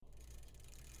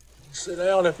Sit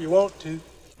down if you want to.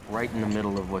 Right in the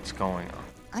middle of what's going on.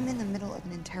 I'm in the middle of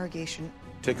an interrogation.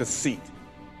 Take a seat,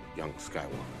 young Skywalker.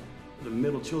 The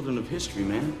middle children of history,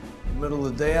 man. Middle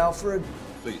of the day, Alfred.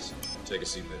 Please, take a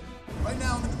seat there. Right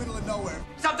now, I'm in the middle of nowhere.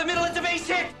 Stop the middle, it's a base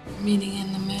hit! Meeting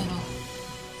in the middle.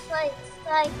 Fight.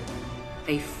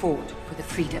 They fought for the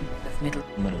freedom of Middle.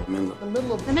 The middle of a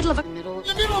middle. The middle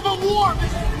of a war!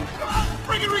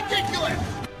 Freaking ridiculous!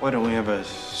 Why don't we have a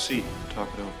seat and talk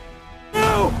it over?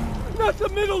 No! Not the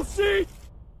middle seat!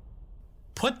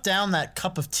 Put down that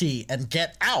cup of tea and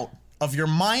get out of your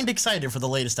mind excited for the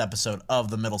latest episode of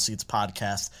the Middle Seats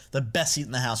podcast, the best seat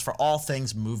in the house for all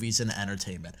things movies and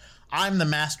entertainment. I'm the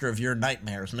master of your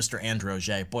nightmares, Mr. Andrew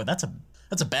Auger. Boy, that's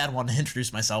a bad one to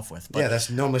introduce myself with. But yeah, that's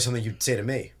normally something you'd say to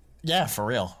me. Yeah, for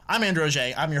real. I'm Andrew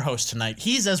Auger. I'm your host tonight.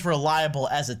 He's as reliable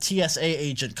as a TSA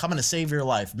agent coming to save your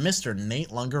life, Mr. Nate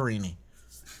Lungarini.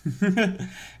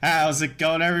 How's it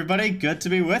going, everybody? Good to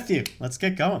be with you. Let's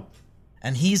get going.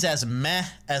 And he's as meh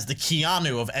as the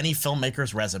Keanu of any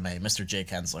filmmaker's resume, Mr. Jake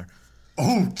Hensler.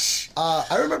 Ouch!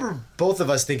 I remember both of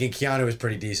us thinking Keanu was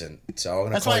pretty decent, so I'm gonna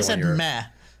That's call why I you said on your, meh.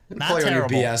 Not call you on your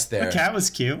terrible. BS there. The cat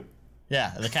was cute.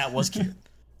 Yeah, the cat was cute.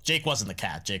 Jake wasn't the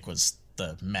cat. Jake was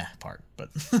the meh part, but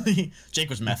Jake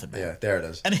was Method Man. Yeah, there it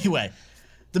is. Anyway,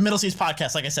 the Middle Seats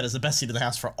podcast, like I said, is the best seat in the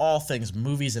house for all things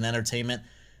movies and entertainment.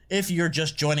 If you're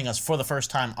just joining us for the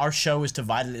first time, our show is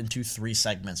divided into 3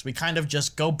 segments. We kind of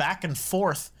just go back and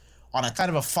forth on a kind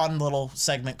of a fun little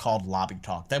segment called Lobby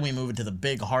Talk. Then we move into the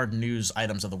big hard news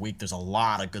items of the week. There's a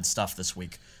lot of good stuff this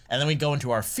week. And then we go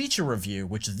into our feature review,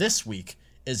 which this week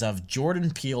is of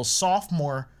Jordan Peele's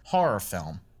sophomore horror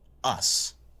film,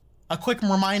 Us. A quick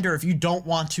reminder, if you don't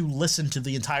want to listen to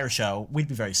the entire show, we'd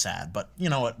be very sad, but you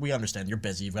know what? We understand you're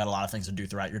busy. You've got a lot of things to do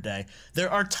throughout your day. There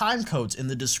are time codes in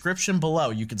the description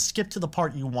below. You can skip to the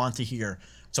part you want to hear.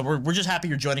 So we're just happy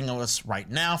you're joining us right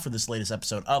now for this latest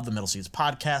episode of the Middle Seats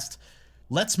podcast.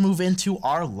 Let's move into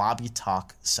our Lobby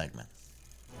Talk segment.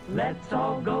 Let's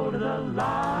all go to the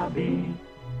lobby.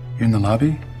 You're in the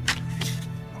lobby?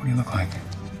 What do you look like?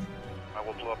 I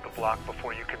will blow up the block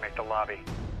before you can make the lobby.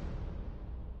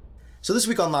 So this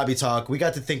week on Lobby Talk, we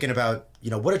got to thinking about,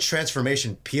 what a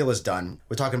transformation Peele has done.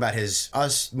 We're talking about his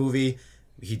Us movie.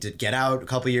 He did Get Out a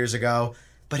couple years ago.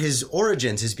 But his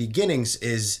origins, his beginnings,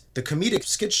 is the comedic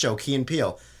skit show Key and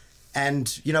Peele.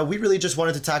 And, we really just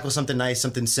wanted to tackle something nice,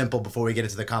 something simple before we get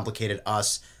into the complicated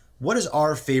Us. What is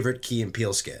our favorite Key and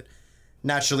Peele skit?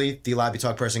 Naturally, the Lobby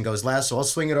Talk person goes last, so I'll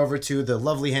swing it over to the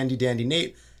lovely handy-dandy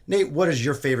Nate. Nate, what is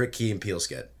your favorite Key and Peele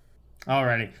skit?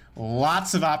 Alrighty.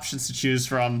 Lots of options to choose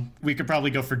from. We could probably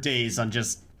go for days on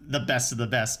just the best of the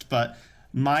best, but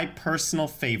my personal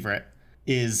favorite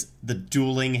is the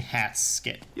dueling hats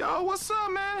skit. Yo, what's up,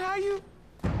 man? How you?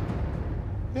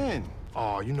 Man.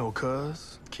 Oh,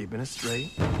 cuz. Keeping it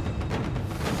straight.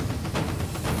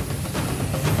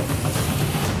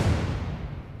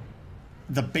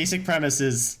 The basic premise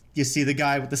is you see the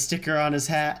guy with the sticker on his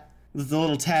hat with the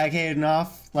little tag hanging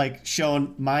off, like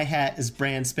showing my hat is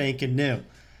brand spanking new.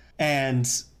 And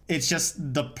it's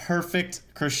just the perfect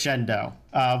crescendo.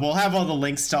 We'll have all the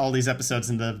links to all these episodes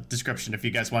in the description if you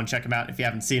guys want to check them out if you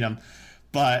haven't seen them.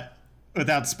 But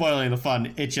without spoiling the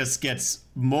fun, it just gets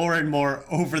more and more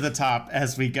over the top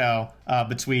as we go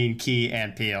between Key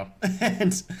and Peele.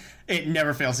 And it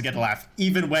never fails to get a laugh,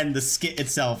 even when the skit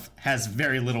itself has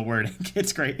very little wording.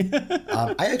 It's great.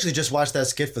 I actually just watched that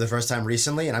skit for the first time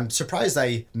recently, and I'm surprised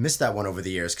I missed that one over the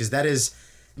years, because that is,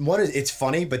 one, it's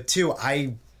funny, but two,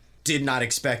 I did not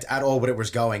expect at all what it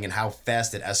was going and how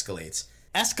fast it escalates.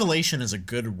 Escalation is a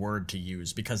good word to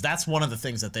use because that's one of the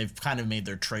things that they've kind of made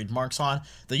their trademarks on.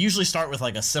 They usually start with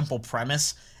like a simple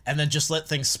premise and then just let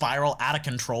things spiral out of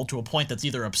control to a point that's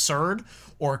either absurd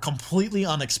or completely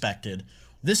unexpected.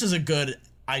 This is a good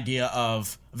idea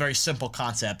of a very simple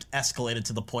concept escalated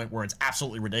to the point where it's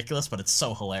absolutely ridiculous, but it's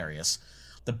so hilarious.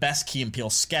 The best Key and Peele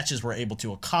sketches we're able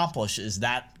to accomplish is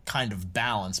that kind of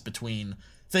balance between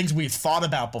things we've thought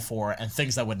about before and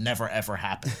things that would never, ever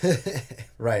happen.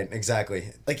 Right, exactly.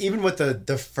 Like, even with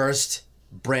the first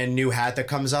brand new hat that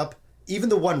comes up, even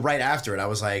the one right after it, I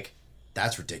was like,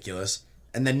 that's ridiculous.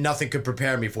 And then nothing could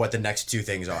prepare me for what the next two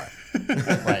things are.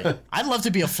 Right. I'd love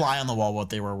to be a fly on the wall while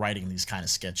they were writing these kind of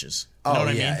sketches. You know what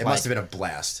I mean? It must have been a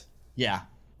blast. Yeah.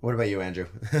 What about you, Andrew?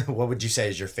 What would you say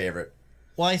is your favorite?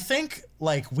 Well, I think,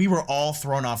 we were all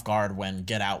thrown off guard when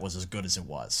Get Out was as good as it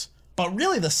was. But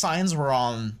really, the signs were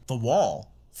on the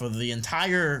wall for the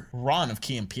entire run of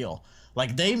Key and Peele.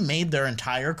 They made their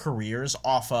entire careers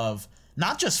off of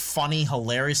not just funny,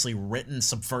 hilariously written,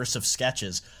 subversive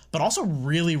sketches, but also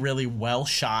really, really well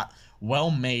shot,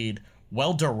 well made,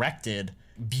 well directed,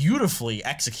 beautifully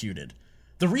executed.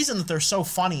 the reason that they're so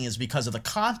funny is because of the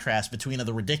contrast between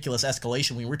the ridiculous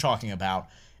escalation we were talking about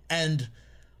and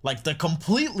like the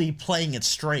completely playing it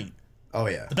straight. Oh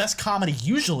yeah. The best comedy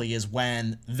usually is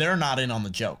when they're not in on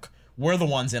the joke. We're the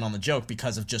ones in on the joke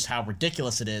because of just how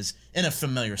ridiculous it is in a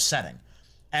familiar setting.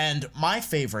 And my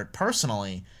favorite,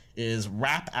 personally, is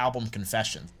Rap Album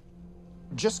Confession.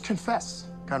 Just confess,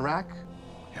 Conrack.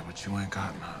 Yeah, but you ain't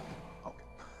got none.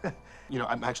 Okay. You know,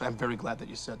 I'm very glad that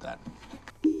you said that.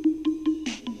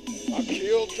 I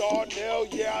killed Darnell,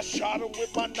 yeah, I shot him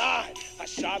with my 9. I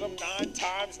shot him 9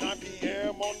 times, 9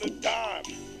 p.m. on the dime.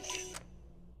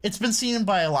 It's been seen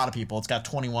by a lot of people. It's got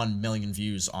 21 million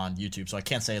views on YouTube, so I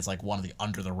can't say it's like one of the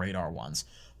under-the-radar ones.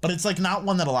 But it's like not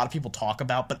one that a lot of people talk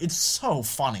about, but it's so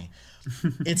funny.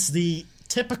 It's the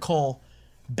typical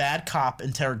bad cop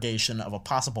interrogation of a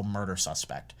possible murder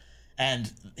suspect. And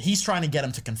he's trying to get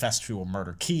him to confess to a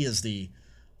murder. Key is the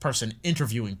person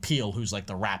interviewing Peele, who's like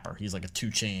the rapper. He's like a 2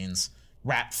 Chainz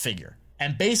rap figure.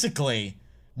 And basically,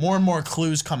 more and more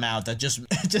clues come out that just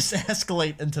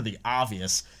escalate into the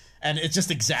obvious. And it's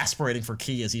just exasperating for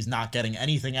Key as he's not getting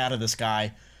anything out of this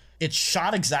guy. It's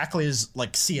shot exactly as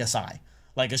like CSI,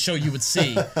 like a show you would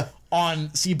see on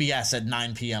CBS at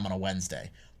 9 p.m. on a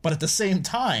Wednesday. But at the same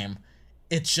time,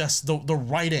 it's just the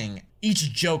writing,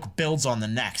 each joke builds on the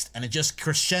next, and it just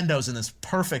crescendos in this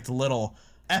perfect little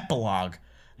epilogue.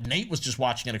 Nate was just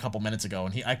watching it a couple minutes ago,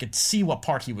 and I could see what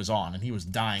part he was on, and he was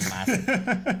dying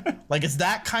laughing. Like, it's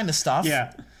that kind of stuff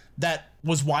that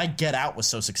was why Get Out was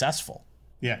so successful.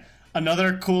 Yeah.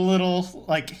 Another cool little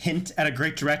like hint at a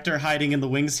great director hiding in the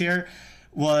wings here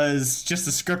was just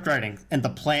the script writing and the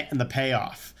plant and the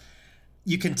payoff.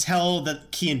 You can tell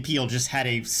that Key and Peele just had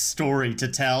a story to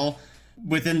tell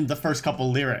within the first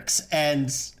couple lyrics.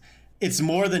 And it's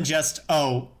more than just,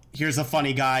 oh, here's a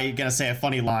funny guy gonna say a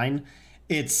funny line.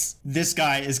 It's this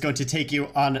guy is going to take you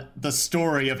on the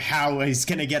story of how he's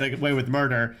gonna get away with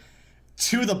murder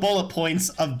to the bullet points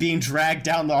of being dragged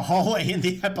down the hallway in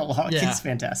the epilogue. Yeah. It's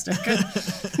fantastic.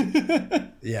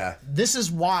 Yeah. This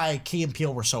is why Key and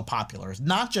Peele were so popular.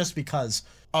 Not just because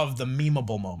of the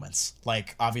memeable moments.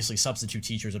 Like, obviously, Substitute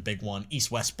Teacher's a big one.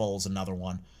 East-West Bowl's another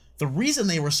one. The reason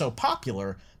they were so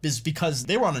popular is because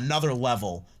they were on another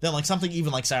level than, like, something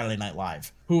even like Saturday Night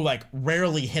Live, who, like,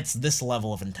 rarely hits this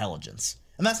level of intelligence.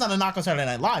 And that's not a knock on Saturday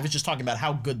Night Live. It's just talking about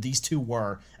how good these two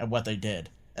were at what they did.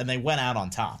 And they went out on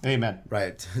top. Amen.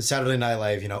 Right. Saturday Night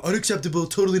Live, you know, unacceptable,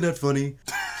 totally not funny.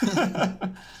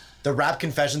 The Rap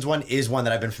Confessions one is one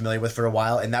that I've been familiar with for a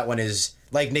while, and that one is,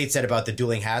 like Nate said about the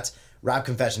dueling hats, Rap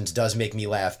Confessions does make me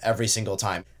laugh every single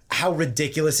time. How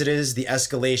ridiculous it is, the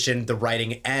escalation, the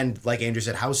writing, and, like Andrew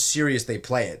said, how serious they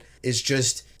play it is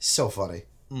just so funny.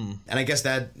 And I guess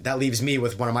that leaves me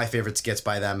with one of my favorite skits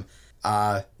by them.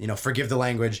 You know, forgive the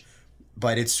language,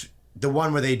 but it's the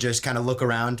one where they just kind of look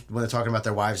around when they're talking about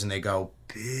their wives and they go,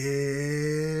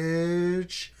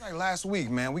 bitch. Like last week,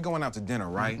 man, we going out to dinner,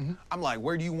 right? Mm-hmm. I'm like,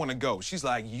 where do you want to go? She's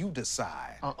like, you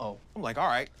decide. Uh-oh. I'm like, all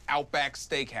right, Outback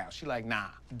Steakhouse. She like, nah,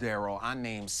 Daryl, I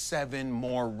named 7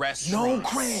 more restaurants. No,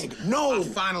 Craig, no. I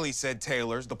finally said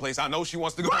Taylor's, the place I know she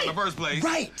wants to go in the first place.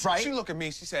 Right. She looked at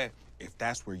me, she said, if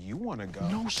that's where you want to go.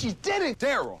 No, she didn't.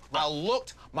 Daryl, I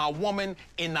looked my woman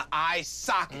in the eye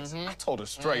sockets. I told her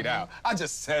straight out. I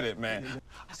just said it, man.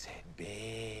 I said,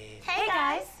 babe. Hey,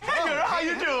 guys. Hey, girl, how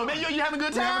you doing, man? You having a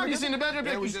good time? You seen the bedroom?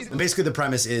 Basically, the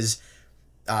premise is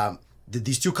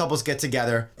these two couples get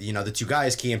together. You know, the two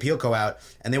guys, Key and Peele, go out,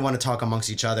 and they want to talk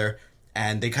amongst each other,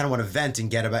 and they kind of want to vent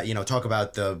and get about, you know, talk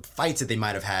about the fights that they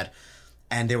might have had.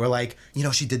 And they were like, you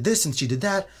know, she did this and she did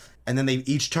that. And then they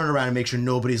each turn around and make sure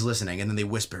nobody's listening. And then they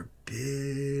whisper,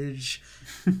 bitch.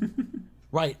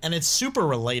 Right. And it's super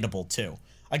relatable, too.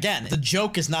 Again, the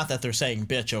joke is not that they're saying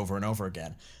bitch over and over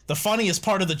again. The funniest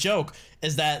part of the joke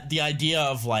is that the idea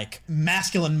of, like,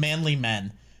 masculine, manly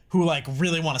men who, like,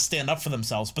 really want to stand up for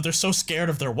themselves, but they're so scared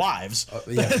of their wives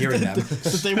hearing them.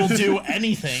 that they will do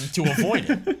anything to avoid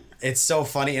it. It's so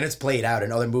funny, and it's played out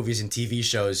in other movies and TV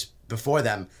shows before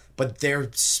them. But their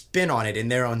spin on it in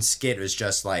their own skit is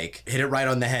just like hit it right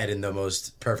on the head in the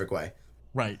most perfect way.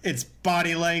 Right. It's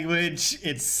body language,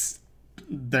 it's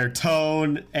their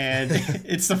tone, and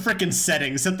it's the freaking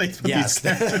settings that they put these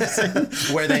characters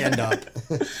in. Where they end up.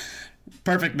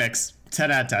 Perfect mix.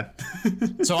 10 out of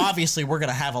 10. So obviously we're going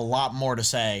to have a lot more to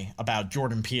say about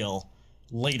Jordan Peele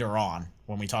later on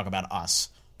when we talk about Us.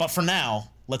 But for now,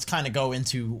 let's kind of go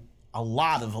into a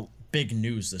lot of big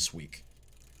news this week.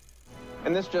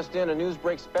 And this just in, a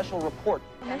Newsbreak special report.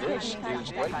 This is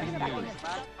breaking news.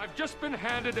 I've just been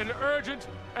handed an urgent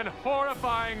and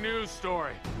horrifying news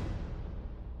story.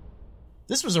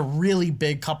 This was a really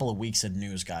big couple of weeks in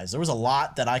news, guys. There was a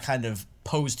lot that I kind of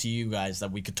posed to you guys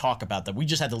that we could talk about that we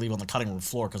just had to leave on the cutting room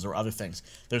floor because there were other things.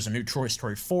 There's a new Toy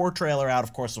Story 4 trailer out,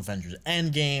 of course, Avengers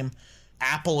Endgame.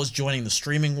 Apple is joining the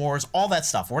streaming wars, all that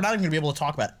stuff. We're not even going to be able to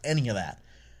talk about any of that.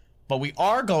 But we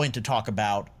are going to talk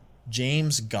about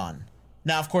James Gunn.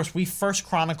 Now, of course, we first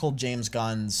chronicled James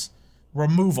Gunn's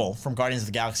removal from Guardians of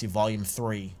the Galaxy Volume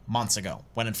 3 months ago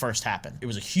when it first happened. It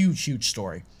was a huge, huge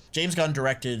story. James Gunn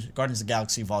directed Guardians of the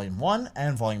Galaxy Volume 1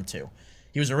 and Volume 2.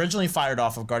 He was originally fired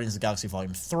off of Guardians of the Galaxy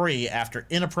Volume 3 after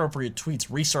inappropriate tweets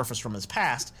resurfaced from his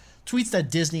past, tweets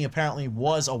that Disney apparently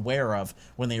was aware of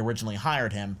when they originally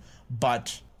hired him,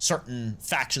 but certain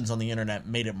factions on the internet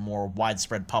made it more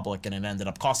widespread public and it ended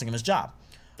up costing him his job.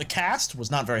 The cast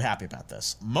was not very happy about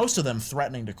this, most of them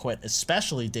threatening to quit,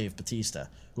 especially Dave Bautista,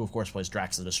 who of course plays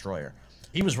Drax the Destroyer.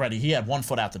 He was ready. He had one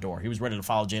foot out the door. He was ready to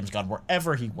follow James Gunn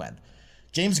wherever he went.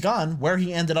 James Gunn, where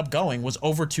he ended up going, was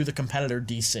over to the competitor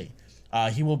DC.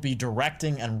 He will be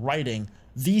directing and writing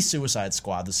The Suicide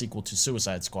Squad, the sequel to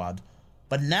Suicide Squad.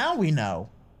 But now we know,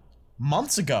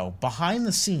 months ago, behind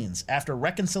the scenes, after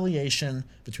reconciliation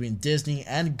between Disney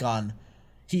and Gunn,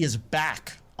 he is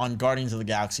back on Guardians of the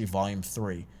Galaxy Volume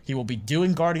 3. He will be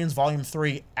doing Guardians Volume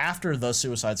 3 after The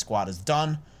Suicide Squad is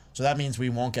done, so that means we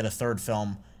won't get a third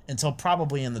film until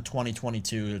probably in the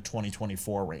 2022 to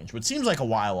 2024 range, which seems like a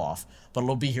while off, but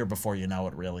it'll be here before you know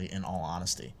it, really, in all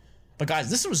honesty. But guys,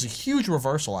 this was a huge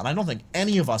reversal, and I don't think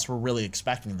any of us were really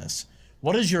expecting this.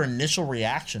 What is your initial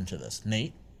reaction to this,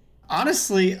 Nate?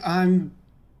 Honestly, I'm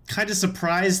kind of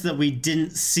surprised that we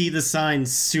didn't see the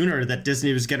signs sooner that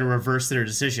Disney was going to reverse their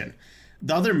decision.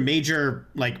 The other major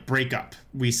breakup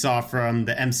we saw from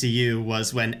the MCU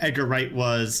was when Edgar Wright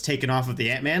was taken off of the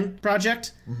Ant-Man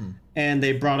project, and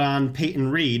they brought on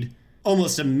Peyton Reed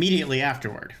almost immediately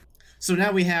afterward. So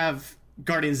now we have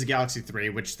Guardians of the Galaxy 3,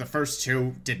 which the first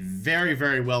two did very,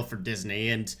 very well for Disney,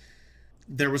 and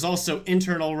there was also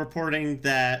internal reporting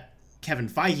that Kevin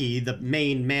Feige, the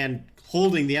main man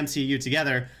holding the MCU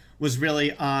together, was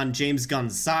really on James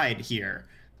Gunn's side here.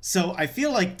 So I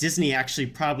feel like Disney actually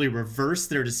probably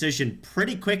reversed their decision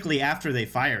pretty quickly after they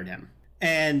fired him.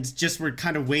 And just were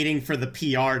kind of waiting for the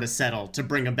PR to settle to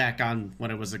bring him back on when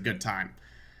it was a good time.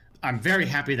 I'm very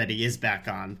happy that he is back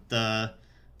on. The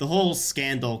whole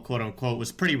scandal, quote unquote,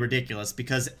 was pretty ridiculous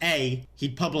because A,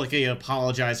 he'd publicly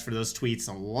apologized for those tweets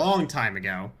a long time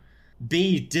ago.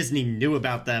 B, Disney knew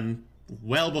about them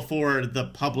well before the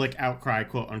public outcry,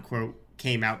 quote unquote,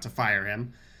 came out to fire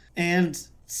him. And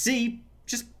C,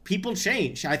 just people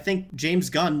change. I think James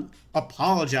Gunn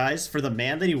apologized for the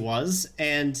man that he was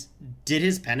and did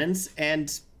his penance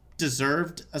and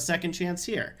deserved a second chance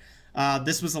here.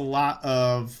 This was a lot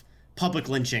of public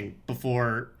lynching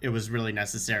before it was really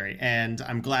necessary, and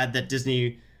I'm glad that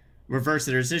Disney reversed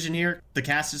their decision here. The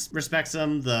cast respects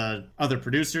him, the other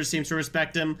producers seem to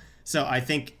respect him, so I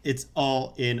think it's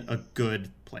all in a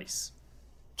good place.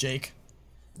 Jake?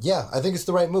 Yeah, I think it's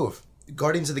the right move.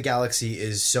 Guardians of the Galaxy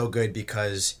is so good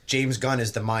because James Gunn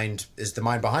is the mind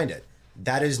behind it.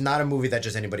 That is not a movie that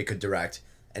just anybody could direct,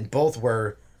 and both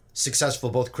were successful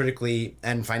both critically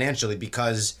and financially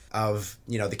because of,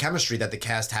 the chemistry that the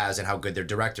cast has and how good their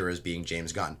director is, being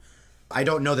James Gunn. I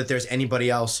don't know that there's anybody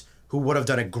else who would have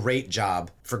done a great job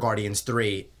for Guardians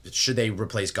 3 should they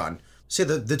replace Gunn. So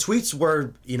the tweets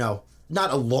were,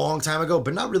 not a long time ago,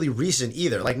 but not really recent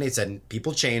either. Like Nate said,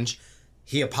 people change.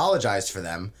 He apologized for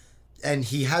them, and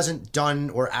he hasn't done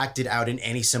or acted out in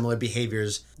any similar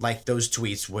behaviors like those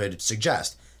tweets would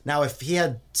suggest. Now, if he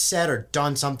had said or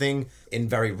done something in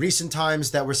very recent times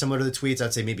that were similar to the tweets,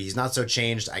 I'd say maybe he's not so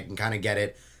changed. I can kind of get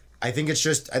it. I think it's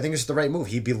the right move.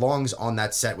 He belongs on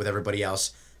that set with everybody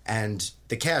else, and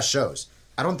the cast shows.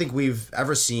 I don't think we've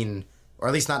ever seen, or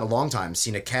at least not in a long time,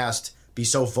 seen a cast be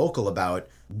so vocal about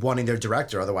wanting their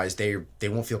director. Otherwise, they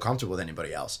won't feel comfortable with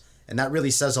anybody else. And that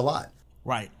really says a lot.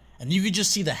 Right. And you could just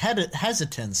see the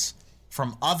hesitance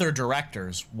from other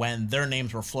directors when their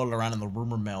names were floated around in the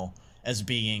rumor mill as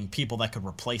being people that could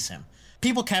replace him.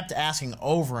 People kept asking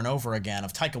over and over again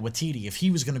of Taika Waititi if he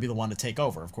was going to be the one to take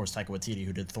over. Of course, Taika Waititi,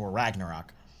 who did Thor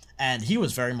Ragnarok. And he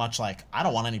was very much like, I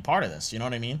don't want any part of this. You know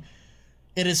what I mean?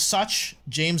 It is such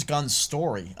James Gunn's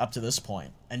story up to this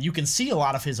point. And you can see a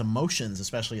lot of his emotions,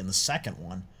 especially in the second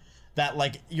one,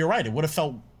 that, you're right, it would have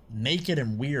felt naked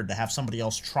and weird to have somebody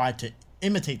else try to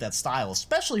imitate that style,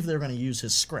 especially if they were going to use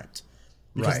his script.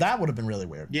 Because that would have been really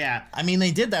weird. Yeah. I mean,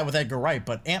 they did that with Edgar Wright,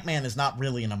 but Ant-Man is not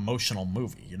really an emotional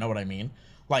movie. You know what I mean?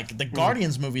 The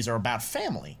Guardians movies are about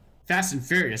family. Fast and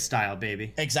Furious style,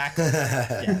 baby. Exactly.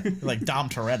 Yeah, like Dom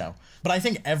Toretto. But I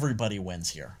think everybody wins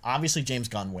here. Obviously, James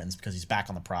Gunn wins because he's back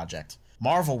on the project.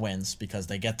 Marvel wins because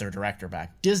they get their director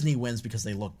back. Disney wins because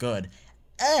they look good.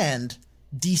 And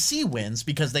DC wins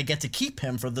because they get to keep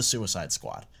him for the Suicide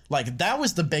Squad. Like, that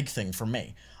was the big thing for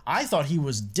me. I thought he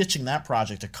was ditching that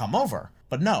project to come over.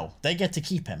 But no, they get to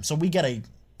keep him. So we get a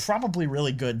probably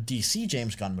really good DC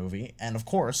James Gunn movie. And of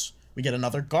course, we get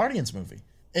another Guardians movie.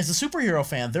 As a superhero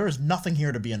fan, there is nothing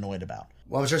here to be annoyed about.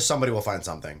 Well, I'm sure somebody will find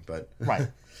something, but... Right.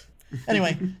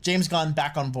 Anyway, James Gunn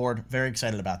back on board. Very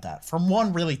excited about that. From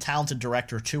one really talented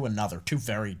director to another. Two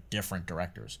very different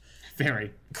directors.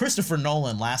 Very. Christopher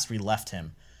Nolan, last we left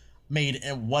him, made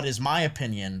what is my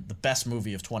opinion the best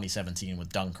movie of 2017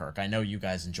 with Dunkirk. I know you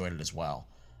guys enjoyed it as well.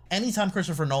 Anytime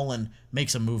Christopher Nolan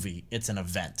makes a movie, it's an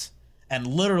event. And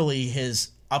literally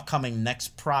his upcoming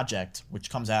next project, which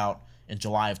comes out in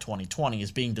July of 2020,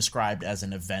 is being described as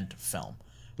an event film.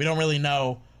 We don't really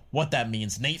know what that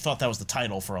means. Nate thought that was the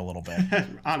title for a little bit.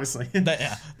 Honestly.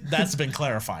 That's been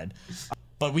clarified.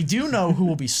 But we do know who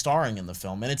will be starring in the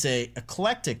film, and it's a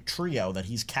eclectic trio that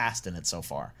he's cast in it so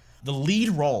far. The lead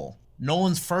role,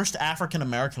 Nolan's first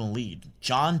African-American lead,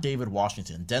 John David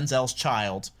Washington, Denzel's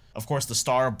child, of course the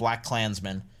star of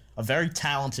BlacKkKlansman, a very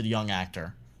talented young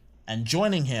actor. And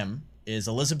joining him is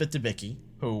Elizabeth Debicki,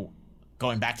 who,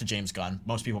 going back to James Gunn,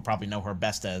 most people probably know her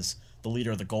best as the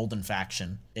leader of the Golden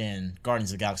Faction in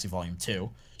Guardians of the Galaxy Volume 2.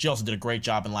 She also did a great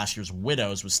job in last year's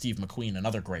Widows with Steve McQueen,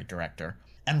 another great director.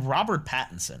 And Robert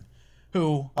Pattinson,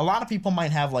 who a lot of people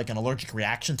might have like an allergic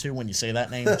reaction to when you say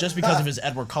that name, just because of his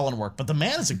Edward Cullen work, but the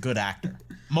man is a good actor.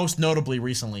 Most notably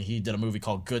recently, he did a movie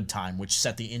called Good Time, which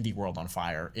set the indie world on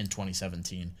fire in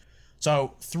 2017.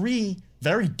 So 3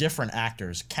 very different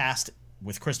actors cast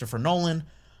with Christopher Nolan.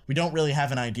 We don't really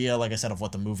have an idea, like I said, of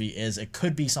what the movie is. It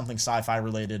could be something sci-fi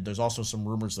related. There's also some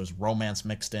rumors there's romance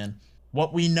mixed in.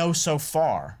 What we know so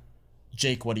far,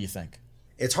 Jake, what do you think?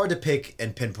 It's hard to pick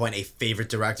and pinpoint a favorite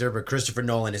director, but Christopher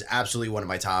Nolan is absolutely one of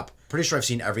my top. Pretty sure I've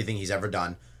seen everything he's ever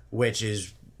done, which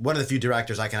is one of the few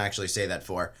directors I can actually say that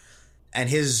for.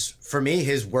 And for me,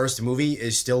 his worst movie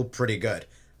is still pretty good.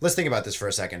 Let's think about this for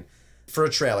a second. For a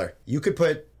trailer, you could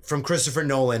put, from Christopher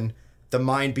Nolan, The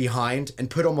Mind Behind, and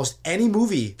put almost any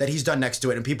movie that he's done next to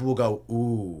it, and people will go,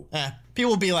 ooh.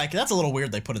 People will be like, that's a little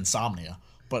weird they put Insomnia.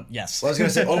 But yes. Well, I was going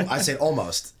to say, I said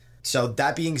almost. So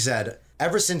that being said,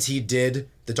 ever since he did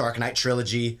the Dark Knight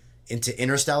trilogy into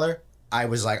Interstellar, I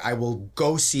was like, I will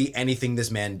go see anything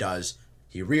this man does.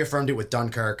 He reaffirmed it with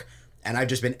Dunkirk, and I've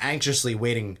just been anxiously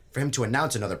waiting for him to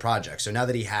announce another project. So now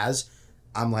that he has,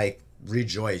 I'm like,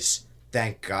 rejoice.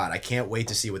 Thank God. I can't wait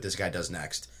to see what this guy does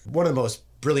next. One of the most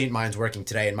brilliant minds working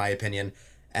today, in my opinion.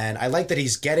 And I like that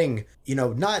he's getting,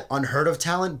 not unheard of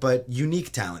talent, but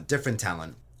unique talent, different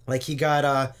talent. Like he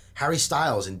got Harry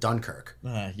Styles in Dunkirk.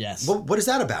 Yes. What is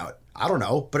that about? I don't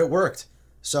know, but it worked.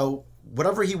 So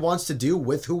whatever he wants to do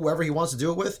with whoever he wants to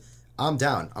do it with, I'm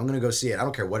down. I'm going to go see it. I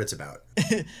don't care what it's about.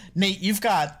 Nate, you've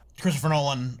got Christopher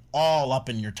Nolan all up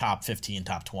in your top 15,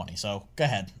 top 20. So go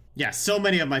ahead. Yeah, so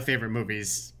many of my favorite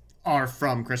movies are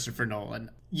from Christopher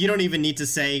Nolan. You don't even need to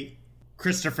say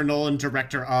Christopher Nolan,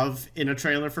 director of, in a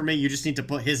trailer for me. You just need to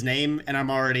put his name, and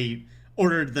I'm already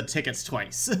ordered the tickets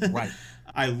twice. Right.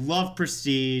 I love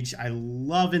Prestige. I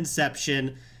love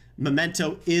Inception.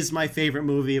 Memento is my favorite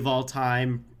movie of all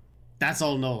time. That's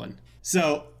all Nolan.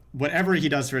 So whatever he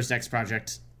does for his next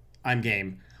project, I'm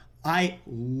game. I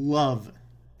love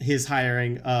his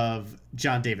hiring of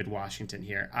John David Washington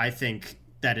here. I think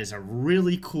that is a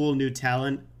really cool new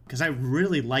talent because I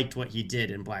really liked what he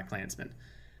did in BlacKkKlansman.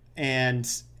 And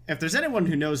if there's anyone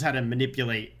who knows how to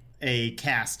manipulate a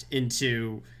cast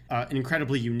into an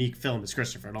incredibly unique film, it's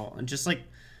Christopher Nolan. Just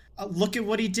look at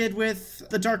what he did with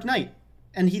The Dark Knight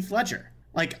and Heath Ledger.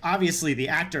 Like, obviously the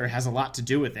actor has a lot to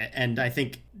do with it, and I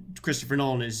think Christopher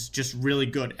Nolan is just really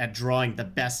good at drawing the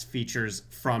best features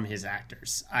from his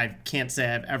actors. I can't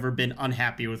say I've ever been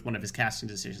unhappy with one of his casting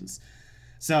decisions.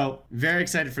 So, very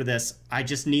excited for this. I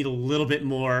just need a little bit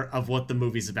more of what the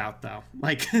movie's about, though.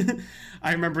 Like,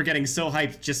 I remember getting so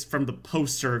hyped just from the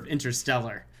poster of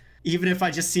Interstellar. Even if I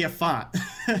just see a font.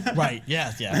 Right,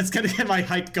 yeah. That's going to get my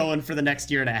hype going for the next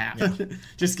year and a half. Yeah.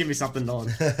 Just give me something,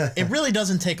 Nolan. It really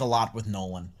doesn't take a lot with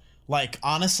Nolan. Like,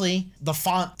 honestly, the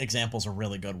font example's a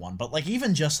really good one. But,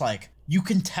 even just, you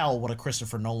can tell what a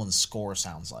Christopher Nolan score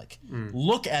sounds like.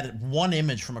 Look at one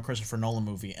image from a Christopher Nolan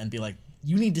movie and be like,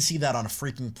 you need to see that on a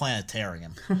freaking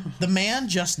planetarium. The man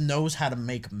just knows how to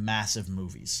make massive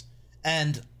movies.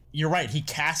 And you're right, he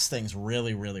casts things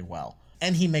really, really well.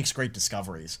 And he makes great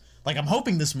discoveries. I'm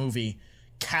hoping this movie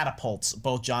catapults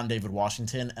both John David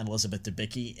Washington and Elizabeth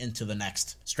Debicki into the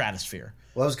next stratosphere.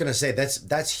 Well, I was going to say,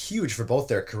 that's huge for both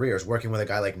their careers, working with a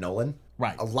guy like Nolan.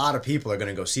 Right. A lot of people are going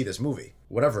to go see this movie,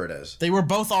 whatever it is. They were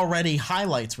both already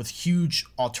highlights with huge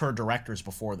auteur directors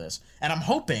before this. And I'm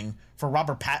hoping, for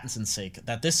Robert Pattinson's sake,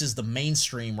 that this is the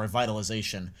mainstream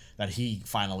revitalization that he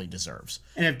finally deserves.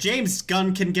 And if James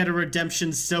Gunn can get a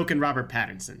redemption, so can Robert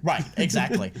Pattinson. Right,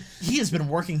 exactly. He has been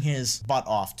working his butt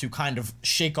off to kind of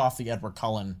shake off the Edward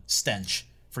Cullen stench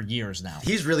for years now.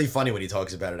 He's really funny when he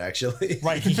talks about it, actually.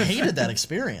 Right, he hated that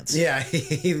experience. Yeah,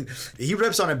 he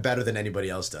rips on it better than anybody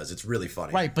else does. It's really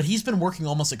funny. Right, but he's been working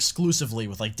almost exclusively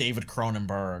with like David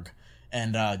Cronenberg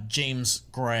and James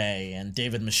Gray and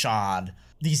David Michaud,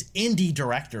 these indie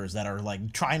directors that are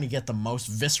like trying to get the most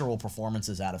visceral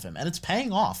performances out of him, and it's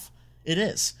paying off. It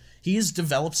is. He's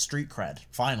developed street cred,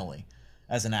 finally,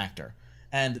 as an actor,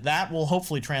 and that will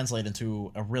hopefully translate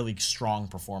into a really strong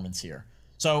performance here.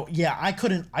 So yeah, I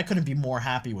couldn't be more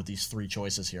happy with these three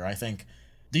choices here. I think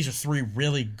these are three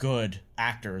really good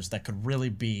actors that could really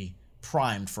be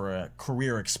primed for a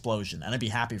career explosion, and I'd be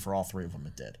happy for all three of them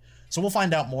it did. So we'll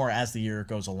find out more as the year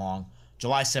goes along.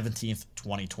 July 17th,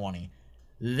 2020.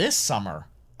 This summer,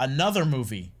 another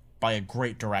movie by a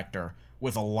great director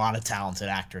with a lot of talented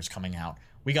actors coming out.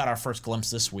 We got our first glimpse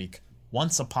this week.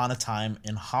 Once Upon a Time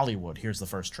in Hollywood. Here's the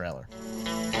first trailer.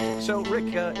 So,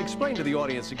 Rick, explain to the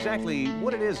audience exactly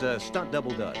what it is a stunt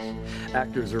double does.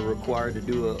 Actors are required to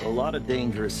do a lot of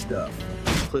dangerous stuff.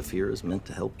 Cliff here is meant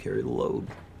to help carry the load.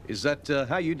 Is that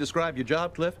how you describe your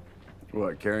job, Cliff?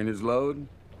 What, carrying his load?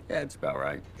 Yeah, it's about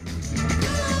right.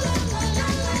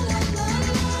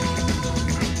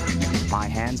 My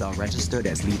hands are registered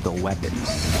as lethal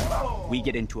weapons. We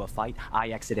get into a fight,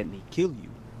 I accidentally kill you,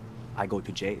 I go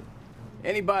to jail.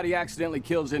 Anybody accidentally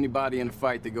kills anybody in a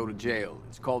fight, they go to jail.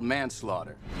 It's called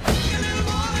manslaughter.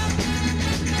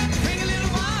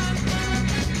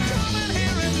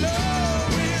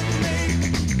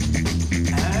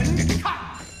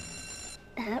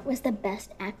 That was the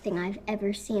best acting I've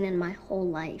ever seen in my whole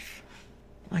life.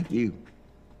 Like you.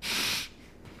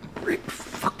 Rick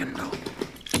fucking no.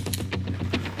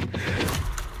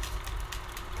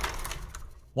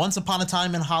 Once Upon a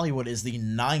Time in Hollywood is the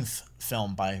 9th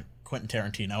film by Quentin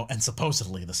Tarantino, and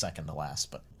supposedly the second to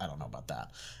last, but I don't know about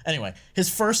that. Anyway, his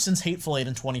first since Hateful Eight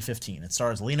in 2015. It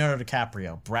stars Leonardo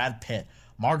DiCaprio, Brad Pitt,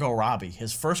 Margot Robbie,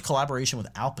 his first collaboration with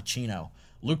Al Pacino,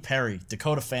 Luke Perry,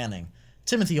 Dakota Fanning,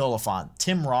 Timothy Olyphant,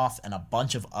 Tim Roth, and a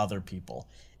bunch of other people.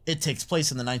 It takes place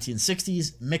in the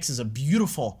 1960s, mixes a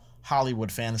beautiful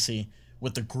Hollywood fantasy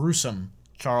with the gruesome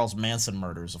Charles Manson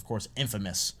murders, of course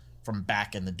infamous from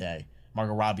back in the day.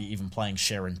 Margot Robbie even playing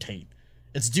Sharon Tate.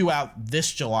 It's due out this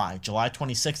July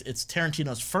 26th. It's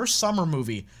Tarantino's first summer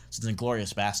movie since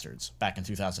Inglourious Basterds back in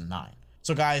 2009.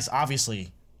 So guys,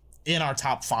 obviously, in our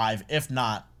top 5, if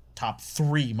not top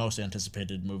 3 most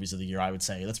anticipated movies of the year, I would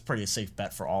say. That's pretty a safe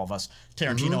bet for all of us.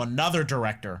 Tarantino, another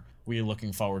director we're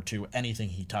looking forward to anything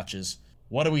he touches.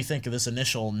 What do we think of this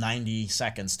initial 90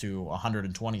 seconds to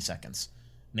 120 seconds?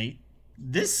 Nate?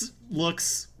 This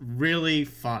looks really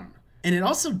fun. And it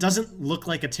also doesn't look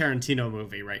like a Tarantino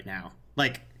movie right now.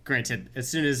 Like, granted, as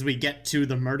soon as we get to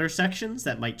the murder sections,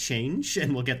 that might change,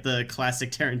 and we'll get the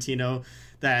classic Tarantino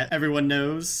that everyone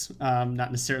knows, not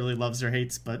necessarily loves or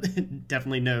hates, but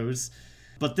definitely knows.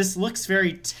 But this looks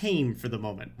very tame for the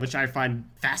moment, which I find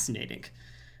fascinating.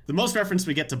 The most reference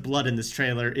we get to blood in this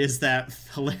trailer is that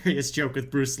hilarious joke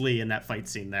with Bruce Lee in that fight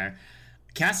scene there.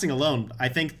 Casting alone, I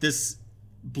think this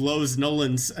blows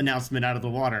Nolan's announcement out of the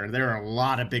water. There are a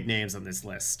lot of big names on this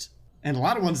list. And a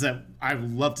lot of ones that I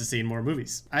would love to see in more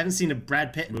movies. I haven't seen a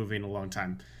Brad Pitt movie in a long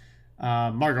time.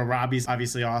 Margot Robbie's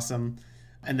obviously awesome.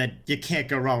 And then you can't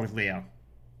go wrong with Leo.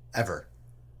 Ever.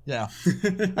 Yeah.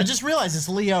 I just realized it's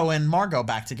Leo and Margot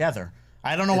back together.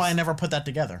 I don't know why I never put that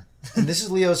together. And this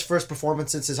is Leo's first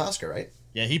performance since his Oscar, right?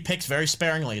 Yeah, he picks very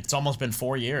sparingly. It's almost been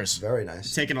 4 years. Very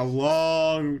nice. Taking a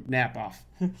long nap off.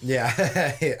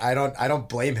 Yeah, I don't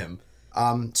blame him.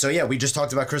 So yeah, we just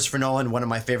talked about Christopher Nolan, one of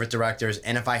my favorite directors,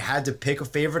 and if I had to pick a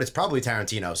favorite, it's probably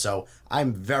Tarantino. So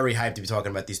I'm very hyped to be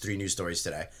talking about these 3 news stories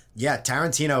today. Yeah,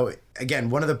 Tarantino, again,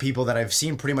 one of the people that I've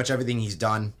seen pretty much everything he's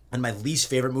done, and my least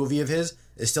favorite movie of his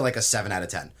is still like a 7 out of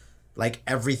 10. Like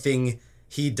everything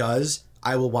he does,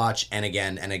 I will watch and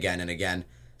again and again and again.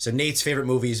 So Nate's favorite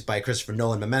movies by Christopher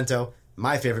Nolan, Memento.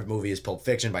 My favorite movie is Pulp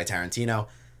Fiction by Tarantino.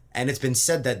 And it's been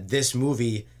said that this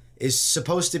movie is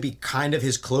supposed to be kind of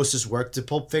his closest work to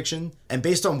Pulp Fiction. And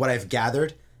based on what I've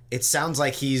gathered, it sounds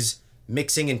like he's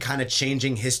mixing and kind of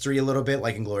changing history a little bit,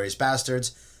 like Inglourious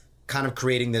Basterds, kind of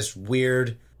creating this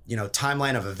weird,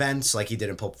 timeline of events like he did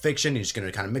in Pulp Fiction. He's just going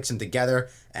to kind of mix them together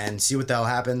and see what the hell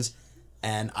happens.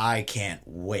 And I can't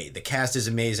wait. The cast is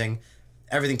amazing.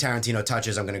 Everything Tarantino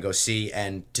touches, I'm going to go see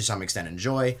and to some extent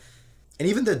enjoy. And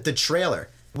even the trailer,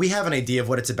 we have an idea of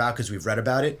what it's about because we've read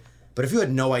about it. But if you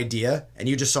had no idea and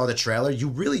you just saw the trailer, you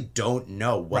really don't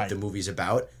know what the movie's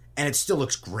about. And it still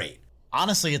looks great.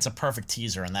 Honestly, it's a perfect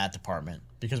teaser in that department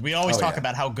because we always talk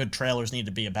about how good trailers need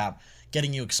to be about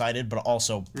getting you excited, but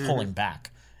also pulling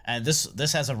back. And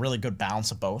this has a really good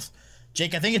balance of both.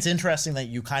 Jake, I think it's interesting that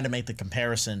you kind of make the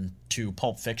comparison to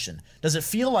Pulp Fiction. Does it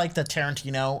feel like that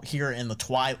Tarantino here in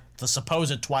the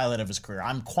supposed twilight of his career,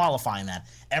 I'm qualifying that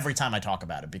every time I talk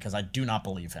about it because I do not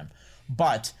believe him,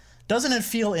 but doesn't it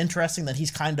feel interesting that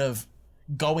he's kind of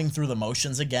going through the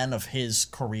motions again of his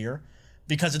career?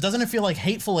 Because it doesn't feel like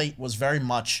Hateful Eight was very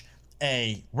much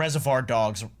a Reservoir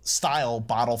Dogs style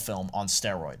bottle film on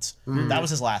steroids. That was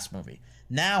his last movie.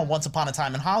 Now, Once Upon a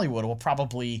Time in Hollywood will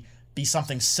probably be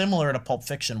something similar to Pulp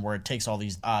Fiction where it takes all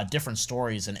these different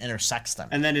stories and intersects them.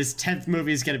 And then his 10th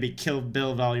movie is going to be Kill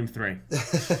Bill Volume 3.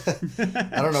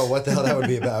 I don't know what the hell that would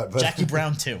be about. But Jackie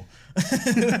Brown 2.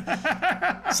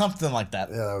 Something like that.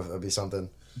 Yeah, that would be something.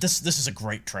 This is a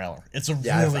great trailer. It's a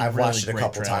I've watched it a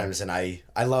couple trailer. times, and I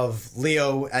love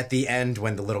Leo at the end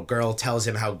when the little girl tells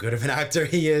him how good of an actor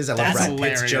he is. I love Brad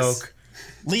Pitt's joke.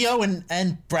 Leo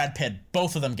and Brad Pitt,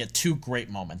 both of them get two great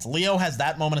moments. Leo has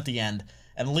that moment at the end,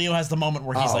 and Leo has the moment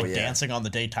where he's dancing on the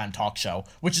daytime talk show,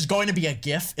 which is going to be a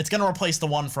GIF. It's going to replace the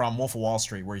one from Wolf of Wall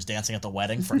Street where he's dancing at the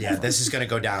wedding. Yeah, this is going to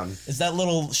go down. It's that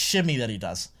little shimmy that he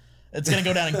does. It's going to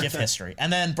go down in GIF history.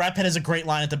 And then Brad Pitt has a great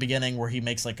line at the beginning where he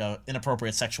makes like a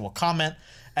inappropriate sexual comment.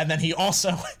 And then he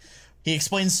also, he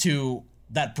explains to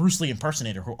that Bruce Lee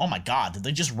impersonator who, oh my God, did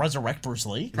they just resurrect Bruce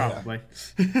Lee? Probably.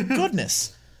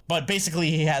 Goodness. But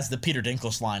basically he has the Peter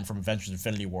Dinklage line from Avengers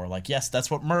Infinity War. Like, yes, that's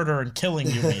what murder and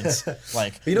killing you means.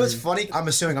 Like, you know what's funny? I'm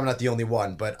assuming I'm not the only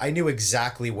one, but I knew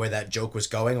exactly where that joke was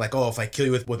going. Like, oh, if I kill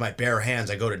you with my bare hands,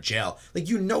 I go to jail. Like,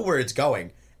 you know where it's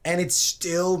going. And it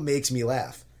still makes me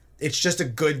laugh. It's just a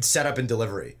good setup and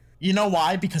delivery. You know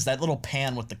why? Because that little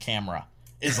pan with the camera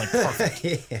is like perfect.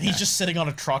 Yeah. He's just sitting on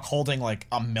a truck holding like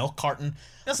a milk carton.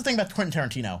 That's the thing about Quentin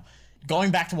Tarantino. Going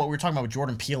back to what we were talking about with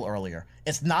Jordan Peele earlier,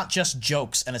 it's not just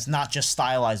jokes and it's not just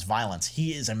stylized violence.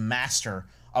 He is a master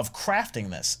of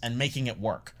crafting this and making it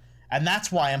work. And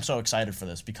that's why I'm so excited for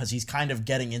this, because he's kind of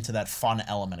getting into that fun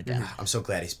element again. I'm so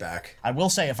glad he's back. I will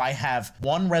say, if I have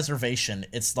one reservation,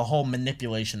 it's the whole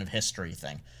manipulation of history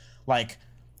thing. Like,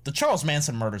 the Charles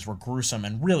Manson murders were gruesome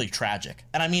and really tragic.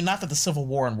 And I mean, not that the Civil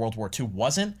War and World War II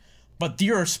wasn't, but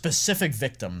there are specific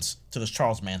victims to this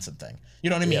Charles Manson thing.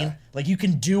 You know what I mean? Yeah. Like, you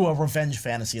can do a revenge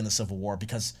fantasy in the Civil War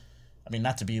because, I mean,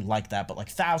 not to be like that, but like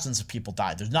thousands of people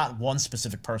died. There's not one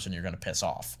specific person you're going to piss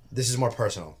off. This is more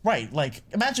personal. Right. Like,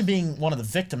 imagine being one of the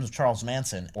victims of Charles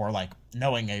Manson or like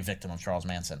knowing a victim of Charles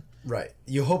Manson. Right.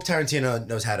 You hope Tarantino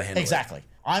knows how to handle it. Exactly.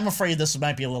 I'm afraid this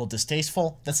might be a little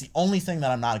distasteful. That's the only thing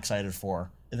that I'm not excited for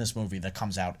in this movie that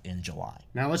comes out in July.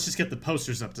 Now let's just get the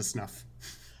posters up to snuff.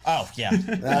 Oh, yeah.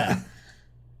 Yeah.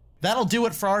 That'll do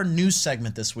it for our news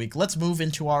segment this week. Let's move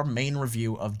into our main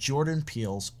review of Jordan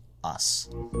Peele's Us.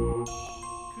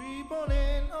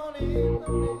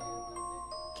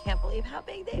 Can't believe how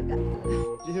big they've got.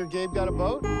 Did you hear Gabe got a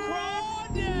boat?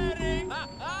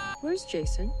 Where's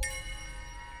Jason?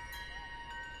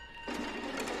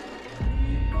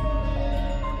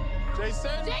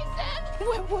 Jason? Jason!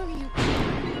 Where were you?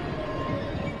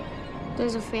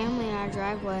 There's a family in our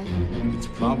driveway. It's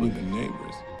probably the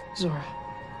neighbors. Zora,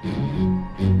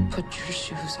 put your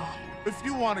shoes on. If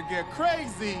you want to get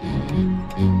crazy,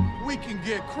 we can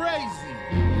get crazy.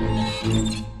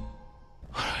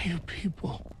 What are you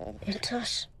people? It's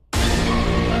us.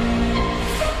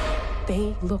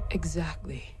 They look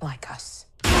exactly like us.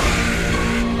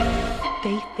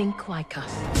 They think like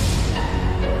us.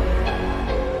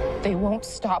 They won't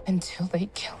stop until they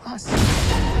kill us.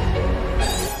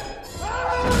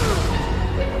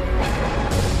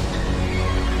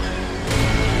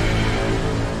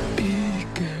 Be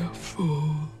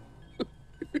careful.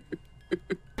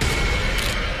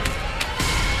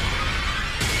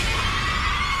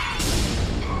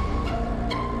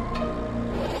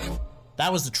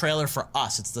 That was the trailer for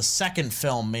Us. It's the second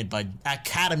film made by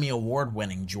Academy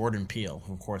Award-winning Jordan Peele,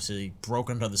 who, of course, he broke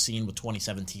into the scene with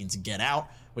 2017's Get Out,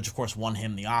 which, of course, won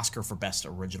him the Oscar for Best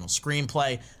Original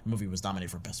Screenplay. The movie was nominated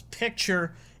for Best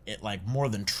Picture. It, like, more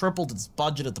than tripled its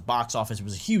budget at the box office. It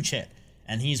was a huge hit,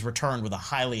 and he's returned with a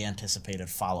highly anticipated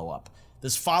follow-up.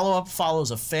 This follow-up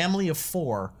follows a family of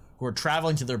four who are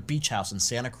traveling to their beach house in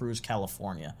Santa Cruz,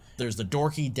 California. There's the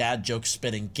dorky dad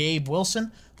joke-spitting Gabe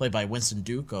Wilson, played by Winston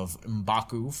Duke of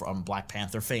M'Baku from Black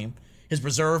Panther fame. His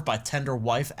reserved by tender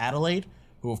wife Adelaide,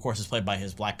 who of course is played by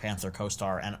his Black Panther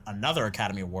co-star and another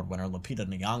Academy Award winner, Lupita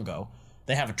Nyong'o.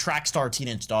 They have a track star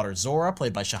teenage daughter, Zora,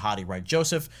 played by Shahadi Wright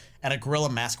Joseph, and a gorilla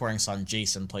mask-wearing son,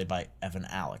 Jason, played by Evan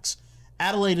Alex.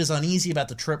 Adelaide is uneasy about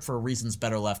the trip for reasons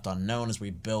better left unknown as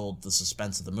we build the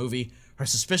suspense of the movie. Her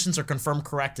suspicions are confirmed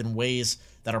correct in ways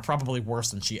that are probably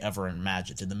worse than she ever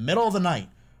imagined. In the middle of the night,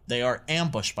 they are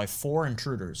ambushed by 4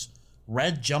 intruders,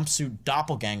 red jumpsuit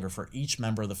doppelganger for each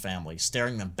member of the family,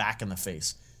 staring them back in the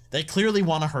face. They clearly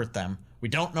want to hurt them. We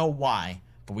don't know why,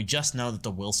 but we just know that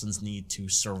the Wilsons need to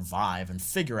survive and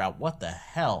figure out what the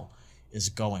hell is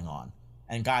going on.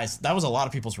 And guys, that was a lot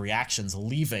of people's reactions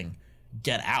leaving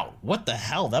Get Out. What the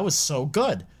hell? That was so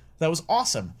good. That was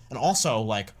awesome. And also,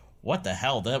 like, what the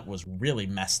hell? That was really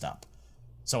messed up.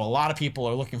 So a lot of people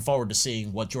are looking forward to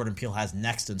seeing what Jordan Peele has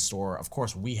next in store. Of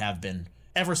course, we have been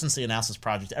ever since they announced this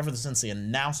project, ever since they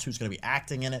announced who's going to be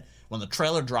acting in it. When the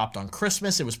trailer dropped on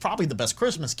Christmas, it was probably the best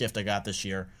Christmas gift I got this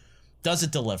year. Does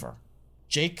it deliver?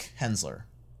 Jake Hensler,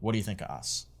 what do you think of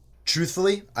Us?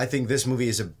 Truthfully, I think this movie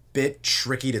is a bit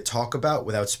tricky to talk about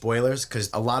without spoilers, because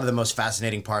a lot of the most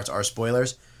fascinating parts are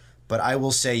spoilers. But I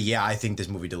will say, yeah, I think this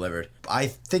movie delivered. I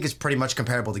think it's pretty much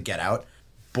comparable to Get Out.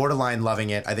 Borderline loving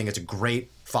it. I think it's a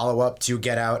great follow-up to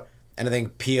Get Out. And I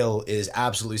think Peele is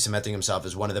absolutely cementing himself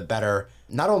as one of the better,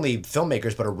 not only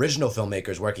filmmakers, but original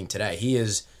filmmakers working today. He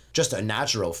is just a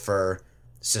natural for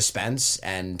suspense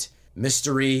and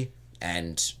mystery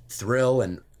and thrill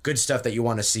and good stuff that you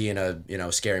want to see in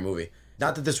a, scary movie.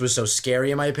 Not that this was so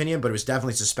scary in my opinion, but it was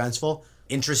definitely suspenseful,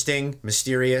 interesting,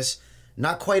 mysterious.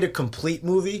 Not quite a complete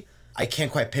movie. I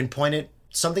can't quite pinpoint it.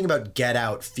 Something about Get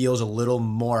Out feels a little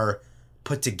more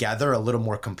put together, a little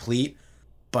more complete.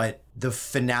 But the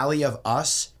finale of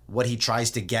Us, what he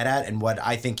tries to get at and what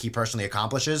I think he personally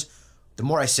accomplishes, the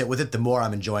more I sit with it, the more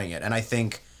I'm enjoying it. And I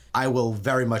think I will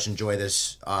very much enjoy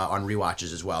this on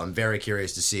rewatches as well. I'm very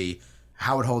curious to see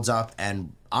how it holds up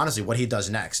and honestly what he does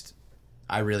next.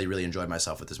 I really, really enjoyed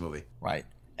myself with this movie. Right.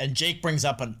 And Jake brings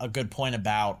up a good point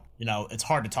about, it's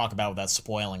hard to talk about without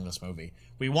spoiling this movie.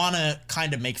 We want to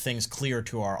kind of make things clear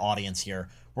to our audience here.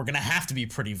 We're going to have to be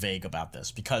pretty vague about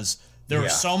this because there are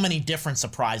so many different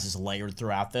surprises layered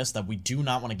throughout this that we do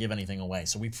not want to give anything away.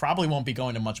 So we probably won't be going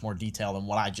into much more detail than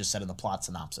what I just said in the plot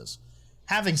synopsis.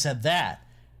 Having said that,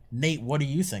 Nate, what do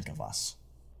you think of Us?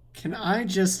 Can I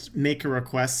just make a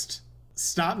request?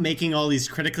 Stop making all these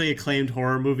critically acclaimed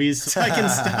horror movies so I can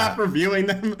stop reviewing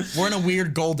them. We're in a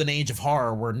weird golden age of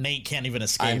horror where Nate can't even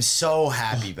escape. I'm so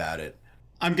happy about it.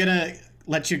 I'm going to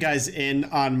let you guys in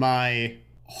on my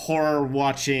horror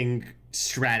watching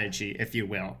strategy, if you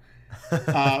will.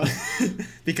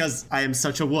 Because I am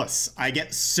such a wuss. I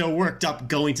get so worked up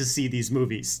going to see these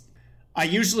movies. I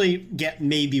usually get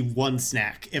maybe one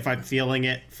snack if I'm feeling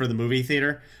it for the movie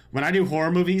theater. When I do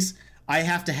horror movies, I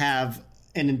have to have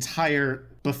an entire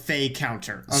buffet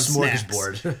counter of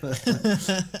smorgasbord.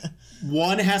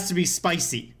 One has to be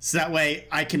spicy, so that way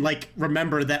I can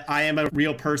remember that I am a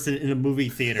real person in a movie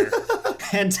theater.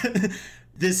 And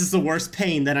this is the worst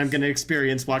pain that I'm going to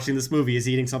experience watching this movie is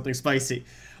eating something spicy.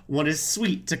 One is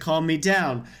sweet to calm me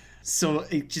down, so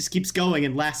it just keeps going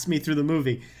and lasts me through the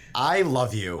movie. I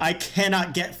love you. I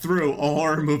cannot get through a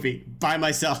horror movie by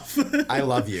myself. I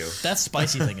love you. That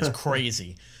spicy thing is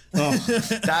crazy. Oh,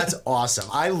 that's awesome.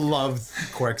 I love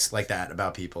quirks like that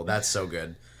about people. That's so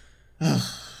good.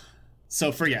 So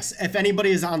if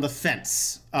anybody is on the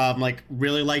fence,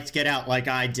 really liked Get Out like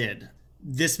I did,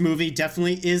 this movie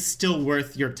definitely is still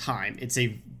worth your time. It's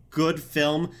a good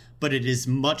film, but it is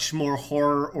much more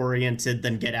horror-oriented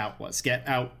than Get Out was. Get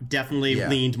Out definitely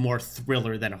leaned more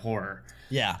thriller than horror.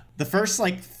 Yeah. The first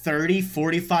 30,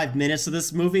 45 minutes of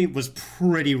this movie was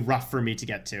pretty rough for me to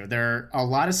get to. There are a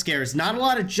lot of scares, not a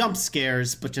lot of jump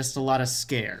scares, but just a lot of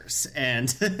scares.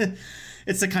 And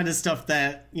it's the kind of stuff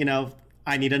that,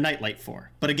 I need a nightlight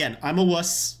for. But again, I'm a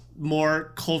wuss.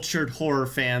 More cultured horror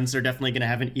fans are definitely going to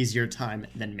have an easier time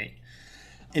than me.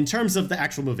 In terms of the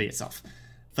actual movie itself,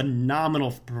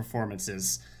 phenomenal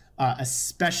performances,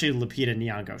 especially Lupita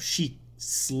Nyong'o. She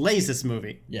slays this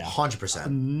movie. Yeah, 100%.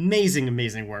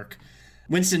 Amazing work.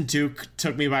 Winston Duke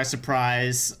took me by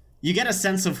surprise. You get a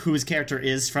sense of who his character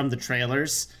is from the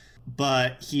trailers,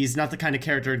 but he's not the kind of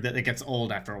character that gets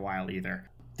old after a while either.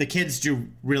 The kids do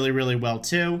really, really well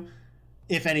too.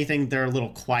 If anything, they're a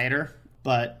little quieter,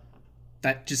 but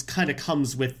that just kind of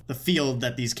comes with the field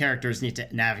that these characters need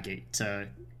to navigate to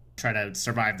try to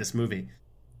survive this movie.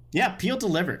 Yeah, Peele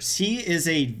delivers. He is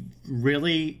a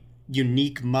really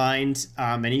unique mind,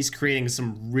 and he's creating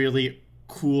some really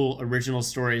cool original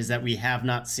stories that we have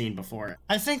not seen before.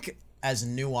 I think as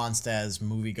nuanced as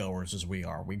moviegoers as we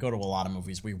are, we go to a lot of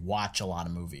movies, we watch a lot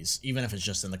of movies, even if it's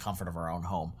just in the comfort of our own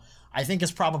home. I think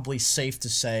it's probably safe to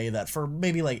say that for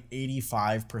maybe like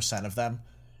 85% of them,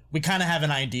 we kind of have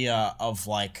an idea of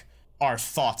like our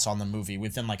thoughts on the movie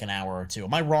within like an hour or two.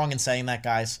 Am I wrong in saying that,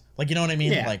 guys? Like, you know what I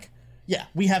mean? Yeah. Like, yeah,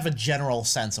 we have a general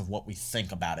sense of what we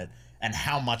think about it and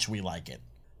how much we like it.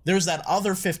 There's that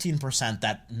other 15%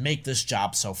 that make this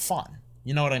job so fun.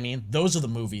 You know what I mean? Those are the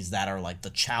movies that are like the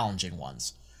challenging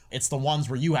ones. It's the ones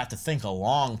where you have to think a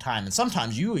long time, and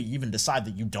sometimes you even decide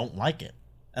that you don't like it.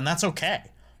 And that's okay.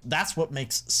 That's what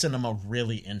makes cinema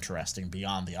really interesting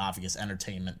beyond the obvious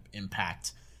entertainment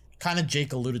impact. Kind of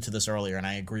Jake alluded to this earlier, and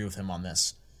I agree with him on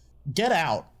this. Get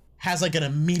Out has like an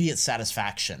immediate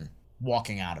satisfaction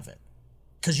walking out of it.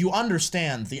 Because you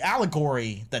understand the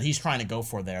allegory that he's trying to go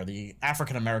for there, the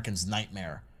African American's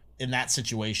nightmare in that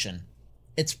situation.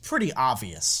 It's pretty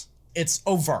obvious. It's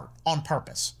overt, on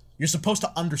purpose. You're supposed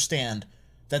to understand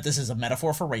that this is a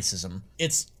metaphor for racism.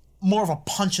 It's more of a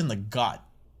punch in the gut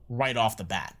right off the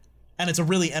bat. And it's a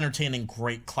really entertaining,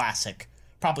 great classic,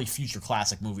 probably future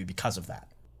classic movie because of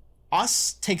that.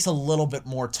 Us takes a little bit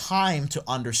more time to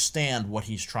understand what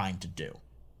he's trying to do.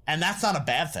 And that's not a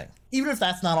bad thing. Even if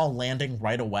that's not all landing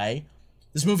right away,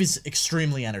 this movie's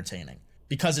extremely entertaining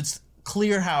because it's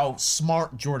clear how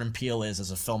smart Jordan Peele is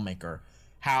as a filmmaker,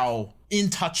 how in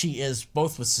touch he is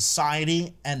both with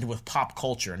society and with pop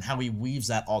culture, and how he weaves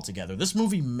that all together. This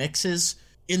movie mixes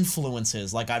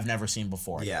influences like I've never seen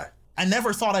before. Yeah. I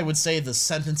never thought I would say the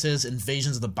sentences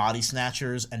Invasions of the Body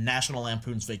Snatchers and National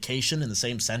Lampoon's Vacation in the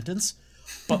same sentence,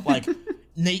 but like,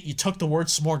 Nate, you took the word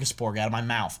smorgasbord out of my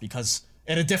mouth because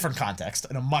in a different context,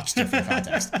 in a much different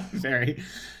context. Very.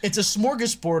 It's a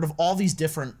smorgasbord of all these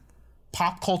different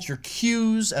pop culture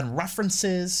cues and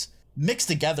references mixed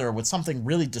together with something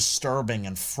really disturbing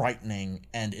and frightening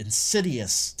and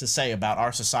insidious to say about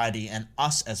our society and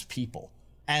us as people.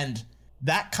 And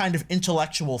that kind of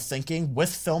intellectual thinking with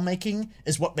filmmaking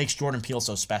is what makes Jordan Peele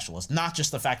so special. It's not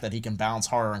just the fact that he can balance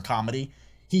horror and comedy.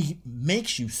 He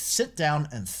makes you sit down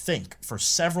and think for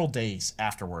several days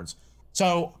afterwards.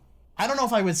 So I don't know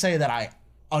if I would say that I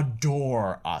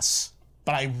adore Us,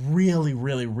 but I really,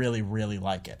 really, really, really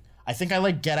like it. I think I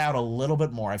like Get Out a little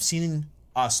bit more. I've seen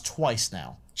Us twice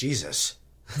now. Jesus.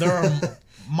 There are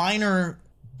minor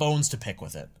bones to pick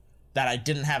with it that I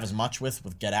didn't have as much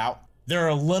with Get Out. There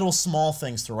are little small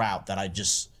things throughout that I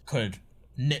just could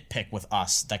nitpick with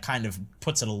Us that kind of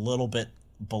puts it a little bit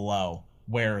below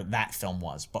where that film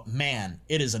was. But man,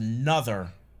 it is another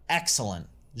excellent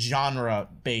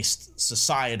genre-based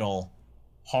societal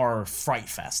horror fright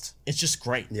fest. It's just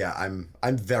great. Yeah,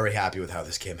 I'm very happy with how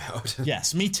this came out.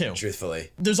 Yes, me too.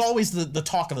 Truthfully. There's always the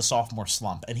talk of the sophomore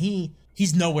slump, and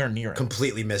he's nowhere near it.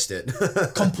 Completely missed it.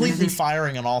 Completely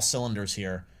firing on all cylinders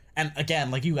here. And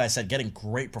again, like you guys said, getting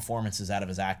great performances out of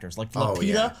his actors. Like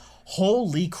Lupita,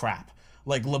 holy crap.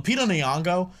 Like Lupita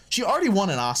Nyong'o, she already won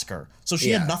an Oscar, so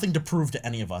she had nothing to prove to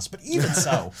any of us. But even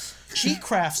so, she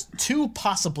crafts two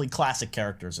possibly classic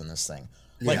characters in this thing.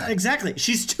 Like, exactly.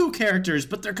 She's two characters,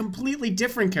 but they're completely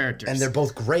different characters. And they're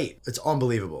both great. It's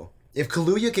unbelievable. If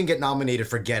Kaluuya can get nominated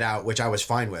for Get Out, which I was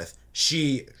fine with,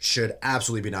 she should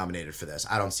absolutely be nominated for this.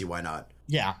 I don't see why not.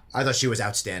 Yeah. I thought she was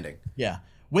outstanding. Yeah.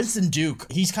 Winston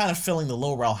Duke, he's kind of filling the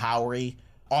Lowrell Howery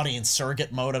audience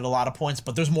surrogate mode at a lot of points,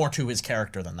 but there's more to his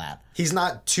character than that. He's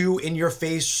not too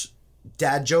in-your-face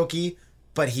dad jokey,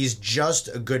 but he's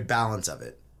just a good balance of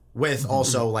it. With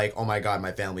also like, oh my god,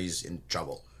 my family's in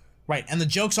trouble. Right, and the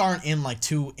jokes aren't in like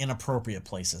too inappropriate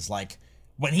places. Like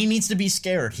when he needs to be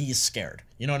scared, he's scared.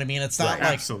 You know what I mean? It's not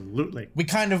like absolutely. We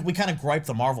kind of gripe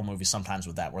the Marvel movies sometimes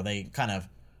with that, where they kind of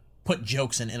put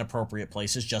jokes in inappropriate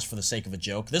places just for the sake of a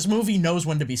joke. This movie knows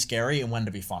when to be scary and when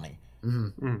to be funny.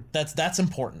 That's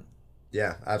important.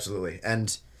 Yeah, absolutely.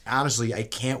 And honestly, I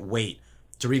can't wait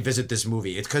to revisit this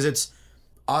movie. It's because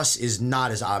Us is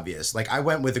not as obvious. Like I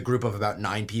went with a group of about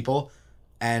 9 people,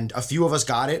 and a few of us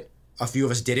got it, a few of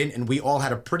us didn't, and we all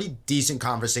had a pretty decent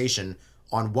conversation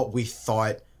on what we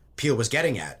thought Peele was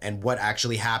getting at and what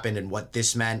actually happened and what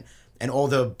this meant and all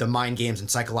the mind games and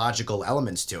psychological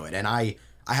elements to it. And I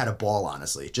had a ball,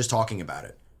 honestly, just talking about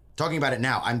it. Talking about it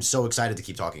now, I'm so excited to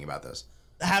keep talking about this.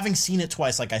 Having seen it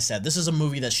twice, like I said, this is a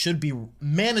movie that should be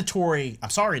mandatory.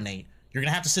 I'm sorry, Nate. You're going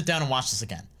to have to sit down and watch this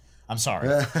again. I'm sorry.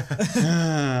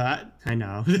 I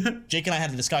know. Jake and I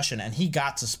had a discussion, and he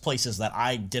got to places that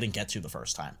I didn't get to the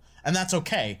first time. And that's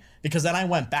okay, because then I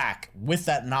went back with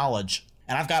that knowledge,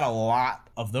 and I've got a lot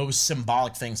of those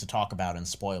symbolic things to talk about in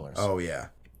spoilers. Oh, yeah.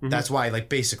 That's why, like,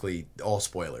 basically all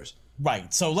spoilers.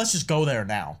 Right, so let's just go there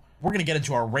now. We're going to get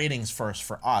into our ratings first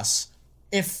for Us.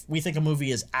 If we think a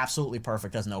movie is absolutely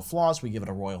perfect, has no flaws, we give it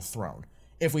a Royal Throne.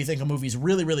 If we think a movie's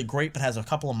really, really great but has a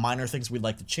couple of minor things we'd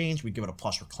like to change, we give it a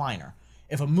Plush Recliner.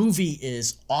 If a movie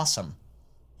is awesome,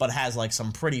 but has like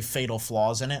some pretty fatal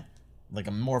flaws in it,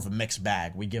 like more of a mixed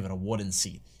bag, we give it a wooden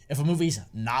seat. If a movie's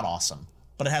not awesome,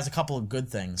 but it has a couple of good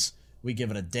things, we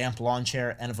give it a damp lawn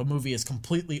chair. And if a movie is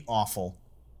completely awful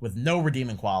with no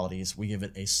redeeming qualities, we give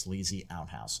it a sleazy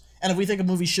outhouse. And if we think a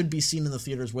movie should be seen in the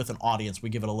theaters with an audience, we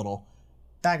give it a little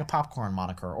bag of popcorn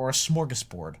moniker or a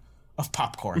smorgasbord of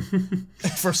popcorn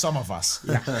for some of us.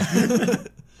 Yeah.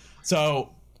 So,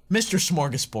 Mr.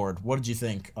 Smorgasbord, what did you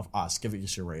think of Us? Give it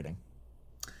just your rating.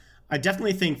 I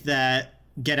definitely think that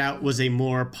Get Out was a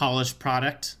more polished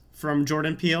product from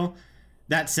Jordan Peele.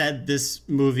 That said, this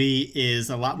movie is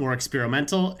a lot more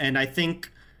experimental, and I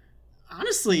think,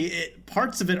 honestly,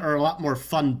 parts of it are a lot more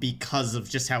fun because of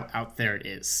just how out there it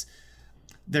is.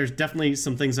 There's definitely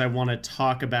some things I want to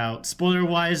talk about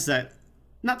spoiler-wise that,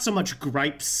 not so much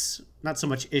gripes, not so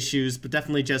much issues, but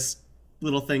definitely just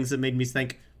little things that made me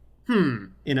think,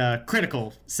 in a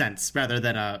critical sense, rather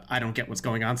than a I don't get what's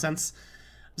going on sense.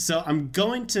 So I'm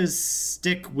going to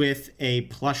stick with a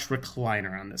plush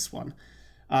recliner on this one.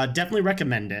 Definitely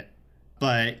recommend it,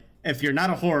 but if you're not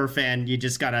a horror fan, you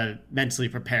just gotta mentally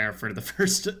prepare for the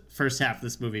first half of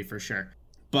this movie for sure.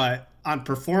 But on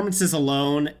performances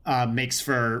alone, makes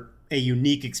for a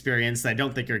unique experience that I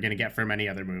don't think you're gonna get from any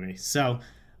other movie. So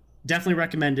definitely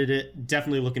recommended it.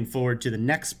 Definitely looking forward to the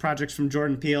next projects from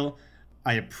Jordan Peele.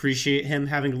 I appreciate him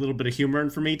having a little bit of humor in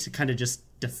for me to kind of just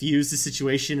diffuse the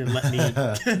situation and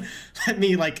let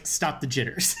me like stop the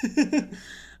jitters.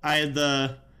 I had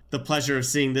the pleasure of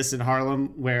seeing this in Harlem,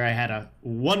 where I had a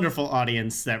wonderful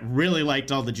audience that really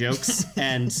liked all the jokes,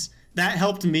 and that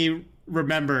helped me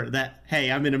remember that,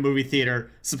 hey, I'm in a movie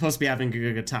theater, supposed to be having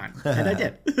a good time, and I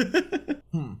did.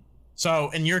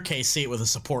 So in your case, see it with a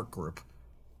support group.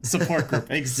 Support group,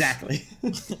 exactly.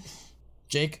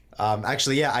 Jake?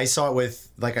 Actually, yeah, I saw it with,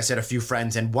 like I said, a few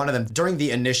friends, and one of them, during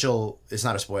the initial, it's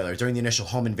not a spoiler, during the initial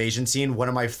home invasion scene, one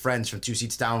of my friends from 2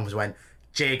 seats down went,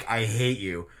 Jake, I hate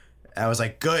you. And I was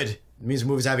like, good. It means the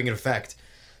movie's having an effect.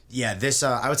 Yeah, this,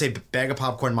 I would say bag of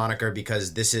popcorn moniker,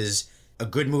 because this is a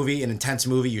good movie, an intense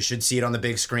movie. You should see it on the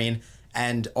big screen.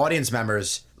 And audience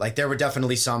members, like, there were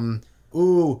definitely some,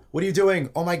 ooh, what are you doing?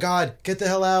 Oh my God, get the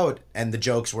hell out. And the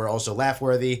jokes were also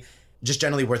laugh-worthy. Just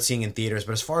generally worth seeing in theaters.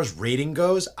 But as far as rating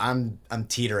goes, I'm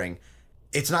teetering.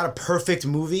 It's not a perfect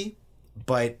movie,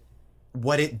 but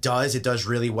what it does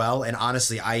really well. And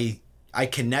honestly, I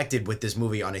connected with this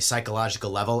movie on a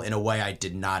psychological level in a way I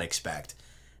did not expect.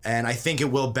 And I think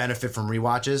it will benefit from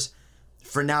rewatches.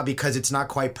 For now, because it's not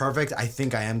quite perfect, I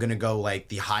think I am going to go like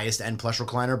the highest end plush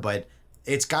recliner, but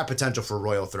it's got potential for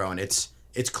Royal Throne. It's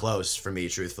close for me,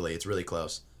 truthfully. It's really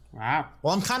close. Wow.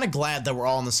 Well, I'm kind of glad that we're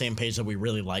all on the same page that we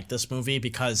really like this movie,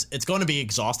 because it's going to be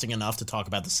exhausting enough to talk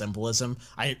about the symbolism.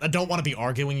 I don't want to be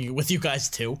arguing with you guys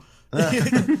too.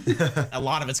 A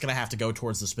lot of it's going to have to go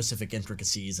towards the specific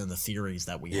intricacies and the theories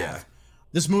that we have.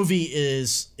 This movie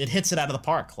it hits it out of the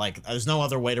park. Like, there's no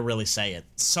other way to really say it.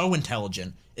 It's so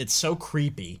intelligent. It's so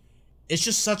creepy. It's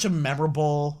just such a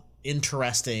memorable,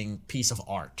 interesting piece of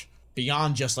art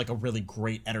beyond just like a really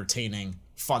great, entertaining,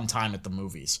 fun time at the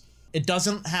movies. It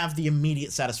doesn't have the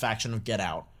immediate satisfaction of Get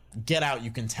Out. Get Out,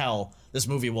 you can tell this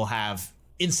movie will have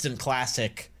instant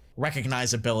classic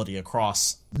recognizability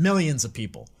across millions of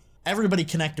people. Everybody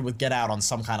connected with Get Out on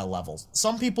some kind of level.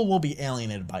 Some people will be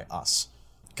alienated by Us,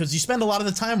 because you spend a lot of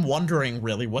the time wondering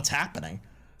really what's happening,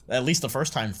 at least the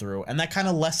first time through, and that kind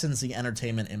of lessens the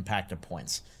entertainment impact at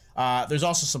points. There's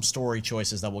also some story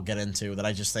choices that we'll get into that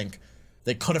I just think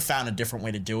they could have found a different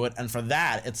way to do it, and for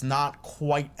that, it's not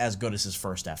quite as good as his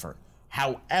first effort.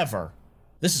 However,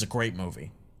 this is a great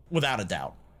movie, without a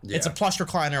doubt. Yeah. It's a plush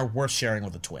recliner worth sharing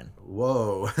with a twin.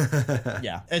 Whoa.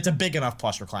 Yeah, it's a big enough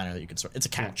plush recliner that you can... It's a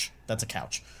couch. That's a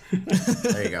couch.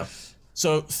 There you go.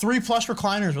 So 3 plush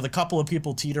recliners with a couple of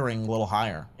people teetering a little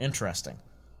higher. Interesting.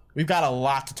 We've got a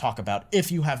lot to talk about.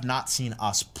 If you have not seen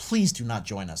Us, please do not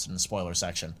join us in the spoiler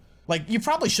section. Like, you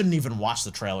probably shouldn't even watch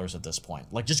the trailers at this point.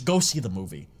 Like, just go see the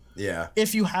movie. Yeah.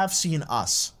 If you have seen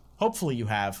Us, hopefully you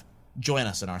have, join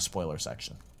us in our spoiler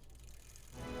section.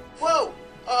 Whoa!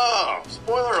 Oh,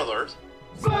 spoiler alert.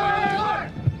 Spoiler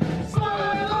alert!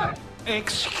 Spoiler alert!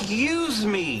 Excuse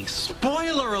me,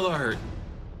 spoiler alert!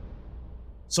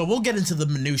 So we'll get into the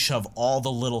minutia of all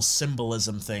the little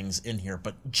symbolism things in here,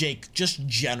 but Jake, just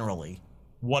generally,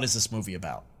 what is this movie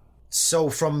about? So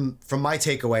from my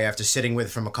takeaway after sitting with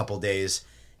it from a couple days,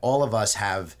 all of us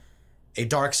have a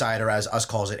dark side, or as Us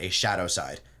calls it, a shadow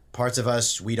side. Parts of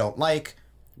us we don't like,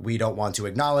 we don't want to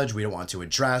acknowledge, we don't want to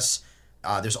address.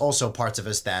 There's also parts of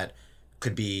us that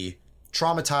could be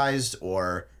traumatized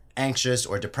or anxious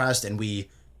or depressed, and we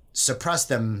suppress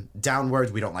them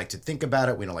downwards. We don't like to think about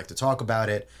it. We don't like to talk about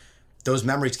it. Those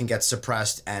memories can get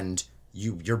suppressed, and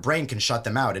your brain can shut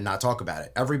them out and not talk about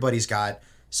it. Everybody's got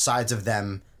sides of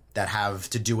them that have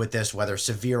to do with this, whether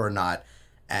severe or not.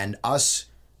 And Us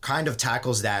kind of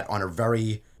tackles that on a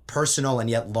very personal and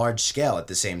yet large scale at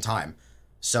the same time.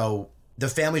 So the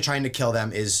family trying to kill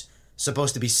them is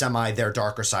supposed to be their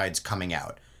darker sides coming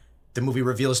out. The movie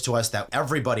reveals to us that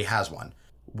everybody has one.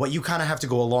 What you kind of have to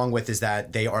go along with is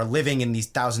that they are living in these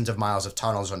thousands of miles of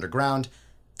tunnels underground.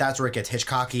 That's where it gets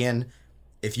Hitchcockian.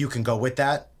 If you can go with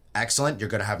that, excellent, you're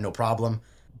going to have no problem.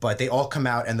 But they all come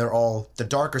out, and they're all the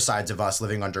darker sides of us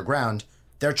living underground.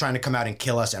 They're trying to come out and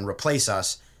kill us and replace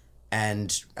us.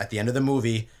 And at the end of the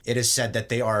movie, it is said that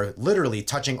they are literally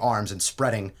touching arms and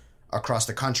spreading across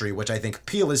the country, which I think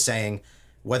Peele is saying,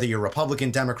 whether you're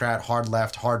Republican, Democrat, hard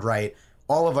left, hard right,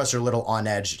 all of us are a little on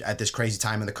edge at this crazy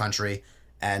time in the country.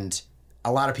 And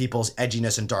a lot of people's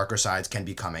edginess and darker sides can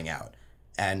be coming out.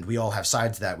 And we all have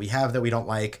sides that we have that we don't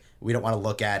like, we don't want to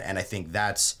look at. And I think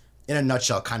that's, in a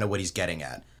nutshell, kind of what he's getting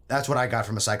at. That's what I got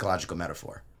from a psychological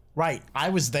metaphor. Right. I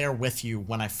was there with you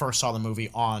when I first saw the movie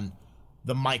on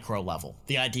the micro level.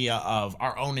 The idea of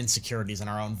our own insecurities and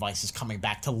our own vices coming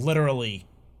back to literally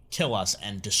kill us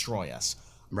and destroy us.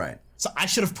 Right. So I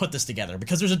should have put this together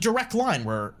because there's a direct line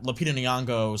where Lupita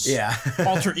Nyong'o's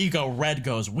alter ego Red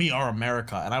goes, "We are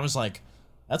America." And I was like,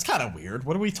 that's kind of weird.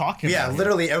 What are we talking about? Yeah,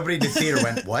 literally everybody in the theater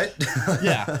went, what?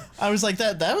 Yeah. I was like,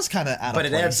 that was kind of out of place.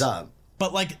 But it adds up.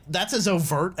 But like, that's as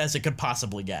overt as it could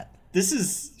possibly get. This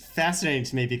is fascinating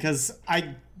to me because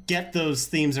I get those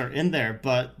themes are in there,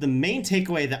 but the main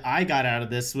takeaway that I got out of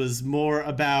this was more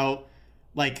about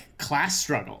like class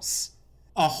struggles.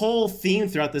 A whole theme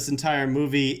throughout this entire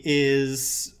movie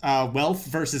is wealth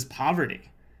versus poverty.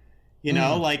 You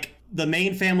know, like the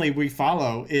main family we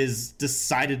follow is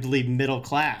decidedly middle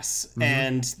class,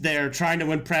 and they're trying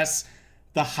to impress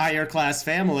the higher class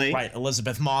family. Right,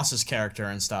 Elizabeth Moss's character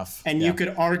and stuff. And you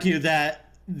could argue that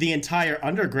the entire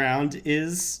underground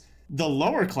is the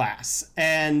lower class.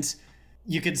 And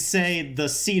you could say the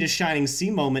sea to shining sea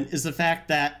moment is the fact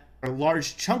that a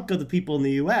large chunk of the people in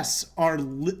the U.S. are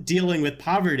dealing with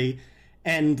poverty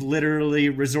and literally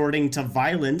resorting to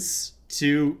violence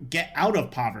to get out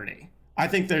of poverty. I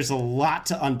think there's a lot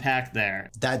to unpack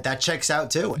there. That checks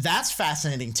out too. That's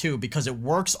fascinating too because it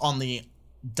works on the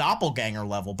doppelganger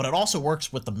level, but it also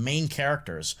works with the main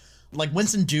characters. Like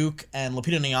Winston Duke and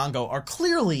Lupita Nyong'o are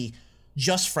clearly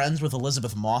just friends with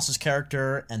Elizabeth Moss's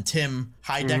character and Tim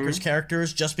Heidecker's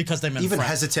characters just because they've been even friends.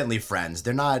 Hesitantly friends.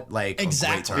 They're not like on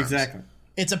great terms. Exactly.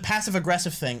 It's a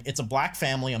passive-aggressive thing. It's a black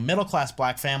family, a middle-class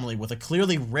black family with a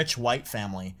clearly rich white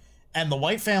family. And the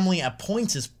white family at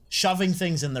points is shoving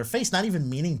things in their face, not even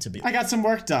meaning to be. I got some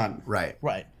work done. Right.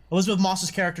 Right. Elizabeth Moss's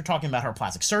character talking about her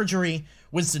plastic surgery.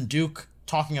 Winston Duke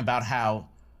talking about how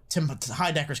Tim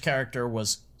Heidecker's character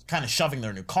was kind of shoving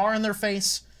their new car in their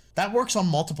face. That works on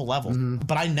multiple levels,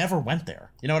 but I never went there.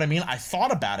 You know what I mean? I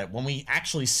thought about it when we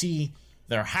actually see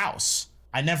their house.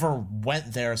 I never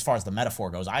went there as far as the metaphor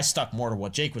goes. I stuck more to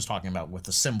what Jake was talking about with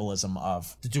the symbolism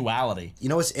of the duality. You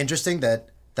know what's interesting that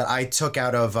I took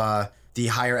out of the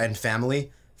higher end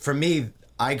family? For me,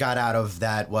 I got out of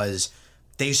that was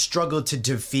they struggled to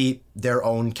defeat their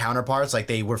own counterparts. Like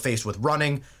they were faced with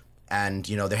running and,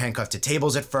 you know, they're handcuffed to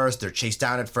tables at first. They're chased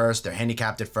down at first. They're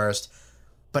handicapped at first.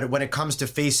 But when it comes to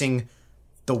facing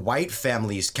the white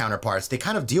family's counterparts, they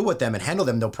kind of deal with them and handle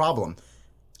them no problem.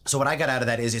 So what I got out of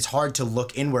that is it's hard to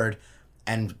look inward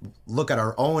and look at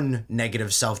our own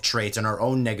negative self-traits and our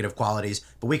own negative qualities,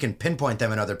 but we can pinpoint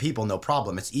them in other people, no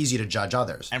problem. It's easy to judge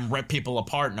others. And rip people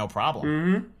apart, no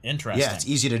problem. Interesting. Yeah, it's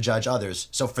easy to judge others.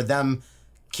 So for them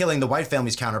killing the white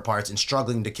family's counterparts and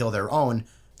struggling to kill their own,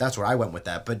 that's where I went with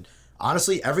that. But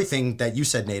honestly, everything that you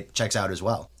said, Nate, checks out as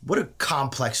well. What a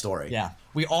complex story. Yeah.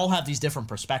 We all have these different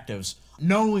perspectives.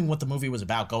 Knowing what the movie was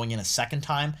about, going in a second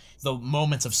time, the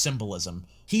moments of symbolism,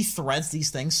 he threads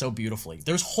these things so beautifully.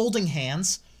 There's holding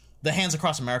hands. The Hands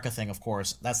Across America thing, of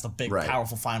course, that's the big,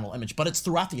 powerful final image, but it's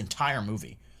throughout the entire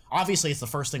movie. Obviously, it's the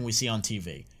first thing we see on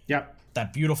TV. Yep.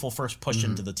 That beautiful first push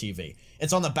into the TV.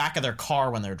 It's on the back of their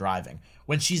car when they're driving.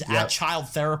 When she's at child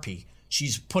therapy,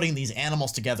 she's putting these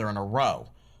animals together in a row.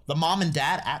 The mom and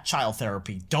dad at child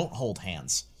therapy don't hold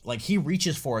hands. Like, he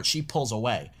reaches for it, she pulls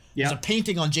away. Yep. There's a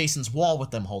painting on Jason's wall with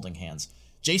them holding hands.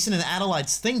 Jason and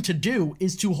Adelaide's thing to do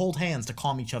is to hold hands to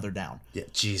calm each other down. Yeah,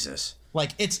 Jesus.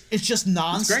 Like, it's just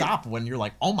nonstop when you're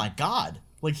like, oh my God.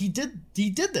 Like, he did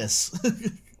this.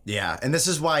 Yeah, and this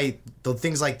is why the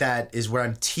things like that is where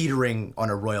I'm teetering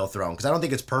on a royal throne. Because I don't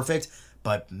think it's perfect,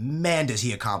 but man, does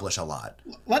he accomplish a lot.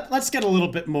 Let's get a little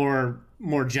bit more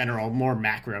general, more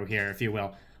macro here, if you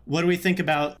will. What do we think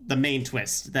about the main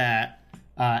twist that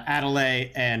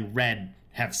Adelaide and Red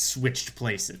have switched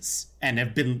places and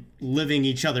have been living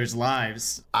each other's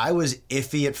lives? I was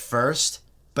iffy at first,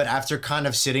 but after kind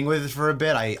of sitting with it for a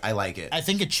bit, I like it. I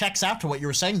think it checks out to what you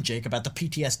were saying, Jake, about the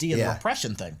PTSD and the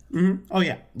repression thing. Mm-hmm. Oh,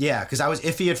 yeah. Yeah, because I was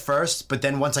iffy at first, but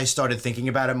then once I started thinking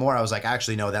about it more, I was like,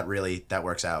 actually, no, that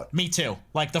works out. Me too.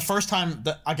 Like, the first time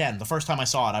I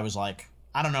saw it, I was like,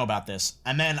 I don't know about this.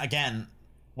 And then, again,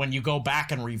 when you go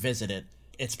back and revisit it,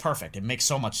 it's perfect. It makes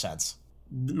so much sense.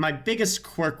 My biggest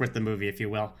quirk with the movie, if you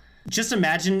will, just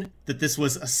imagine that this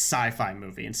was a sci-fi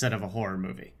movie instead of a horror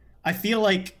movie. I feel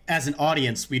like as an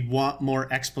audience, we'd want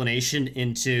more explanation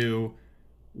into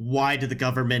why did the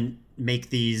government make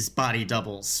these body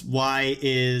doubles? Why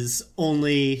is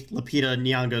only Lupita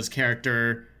Nyong'o's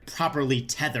character properly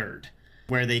tethered,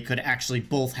 where they could actually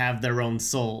both have their own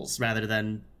souls rather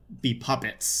than be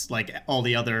puppets like all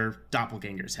the other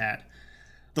doppelgangers had?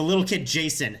 The little kid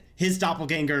Jason, his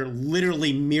doppelganger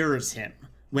literally mirrors him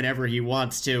whenever he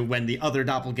wants to, when the other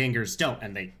doppelgangers don't,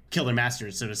 and they kill their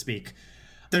masters, so to speak.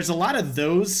 There's a lot of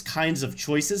those kinds of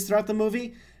choices throughout the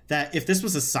movie that if this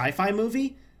was a sci-fi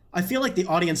movie, I feel like the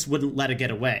audience wouldn't let it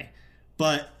get away.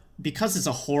 But because it's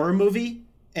a horror movie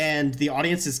and the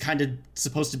audience is kind of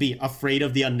supposed to be afraid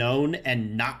of the unknown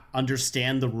and not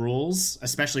understand the rules,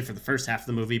 especially for the first half of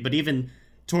the movie, but even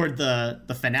toward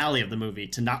the finale of the movie,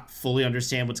 to not fully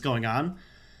understand what's going on,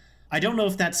 I don't know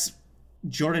if that's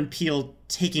Jordan Peele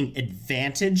taking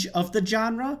advantage of the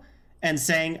genre and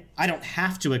saying, I don't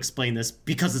have to explain this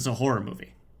because it's a horror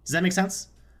movie. Does that make sense?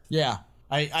 Yeah,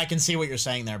 I can see what you're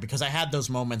saying there, because I had those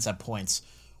moments at points,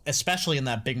 especially in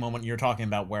that big moment you're talking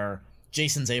about where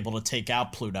Jason's able to take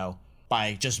out Pluto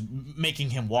by just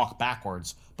making him walk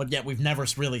backwards, but yet we've never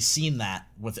really seen that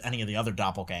with any of the other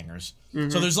doppelgangers. Mm-hmm.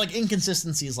 So there's like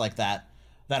inconsistencies like that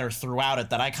are throughout it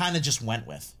that I kind of just went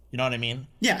with. You know what I mean?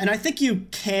 Yeah, and I think you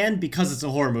can because it's a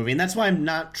horror movie, and that's why I'm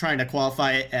not trying to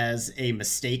qualify it as a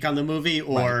mistake on the movie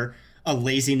or a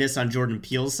laziness on Jordan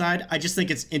Peele's side. I just think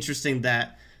it's interesting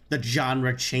that the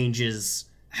genre changes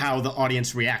how the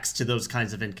audience reacts to those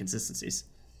kinds of inconsistencies.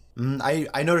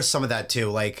 I noticed some of that too.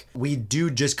 Like, we do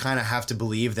just kind of have to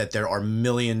believe that there are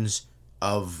millions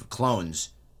of clones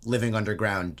living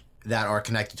underground that are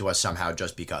connected to us somehow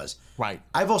just because. Right.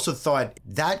 I've also thought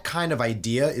that kind of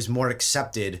idea is more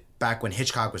accepted back when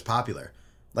Hitchcock was popular.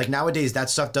 Like, nowadays, that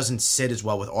stuff doesn't sit as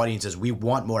well with audiences. We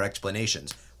want more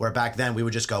explanations. Where back then, we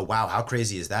would just go, wow, how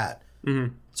crazy is that?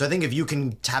 Mm-hmm. So I think if you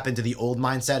can tap into the old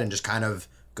mindset and just kind of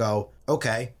go,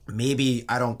 okay, maybe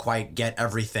I don't quite get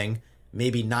everything.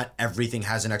 Maybe not everything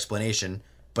has an explanation,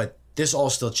 but this all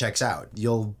still checks out.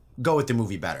 You'll go with the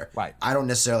movie better. Right. I don't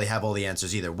necessarily have all the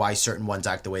answers either. Why certain ones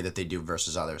act the way that they do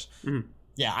versus others. Mm-hmm.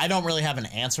 Yeah, I don't really have an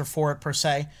answer for it per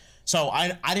se. So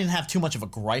I didn't have too much of a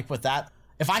gripe with that.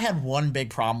 If I had one big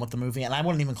problem with the movie, and I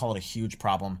wouldn't even call it a huge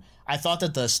problem, I thought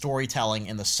that the storytelling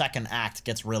in the second act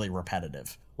gets really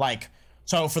repetitive. Like,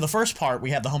 so for the first part,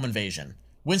 we have the home invasion.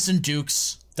 Winston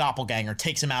Duke's doppelganger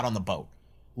takes him out on the boat.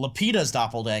 Lupita's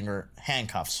doppelganger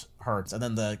handcuffs her, and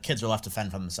then the kids are left to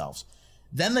fend for themselves.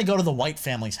 Then they go to the White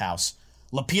family's house.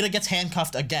 Lupita gets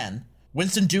handcuffed again.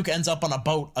 Winston Duke ends up on a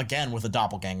boat again with a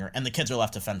doppelganger, and the kids are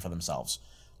left to fend for themselves.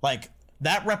 Like,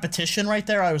 that repetition right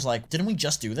there, I was like, didn't we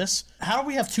just do this? How do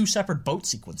we have two separate boat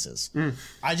sequences?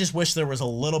 I just wish there was a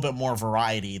little bit more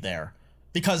variety there.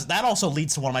 Because that also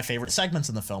leads to one of my favorite segments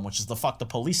in the film, which is the Fuck the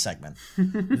Police segment.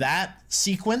 That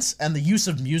sequence and the use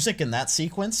of music in that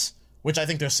sequence, which I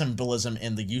think there's symbolism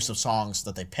in the use of songs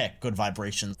that they pick. Good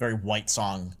Vibrations, very white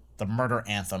song, the murder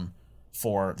anthem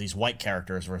for these white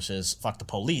characters versus Fuck the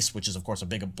Police, which is, of course, a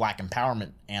big black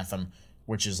empowerment anthem,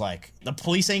 which is like, the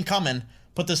police ain't coming.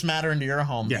 Put this matter into your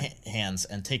home hands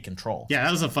and take control. Yeah,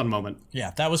 that was a fun moment.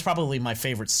 Yeah, that was probably my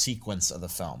favorite sequence of the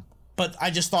film. But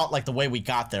I just thought, like, the way we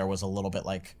got there was a little bit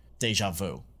like deja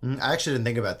vu. I actually didn't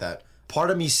think about that.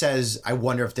 Part of me says, I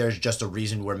wonder if there's just a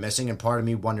reason we're missing, and part of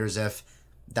me wonders if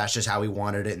that's just how we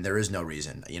wanted it and there is no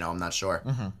reason. You know, I'm not sure.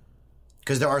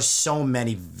 Because there are so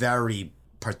many very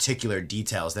particular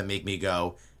details that make me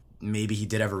go, maybe he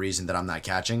did have a reason that I'm not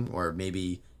catching, or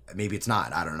maybe it's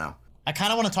not. I don't know. I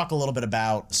kind of want to talk a little bit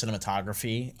about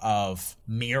cinematography of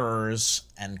mirrors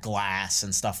and glass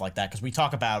and stuff like that, because we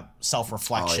talk about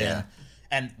self-reflection. Oh, yeah.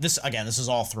 And this is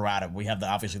all throughout it. We have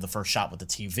obviously the first shot with the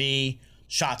TV,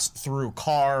 shots through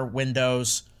car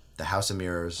windows. The House of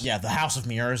Mirrors. Yeah, the House of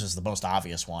Mirrors is the most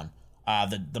obvious one.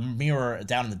 The mirror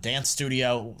down in the dance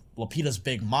studio, Lupita's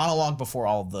big monologue before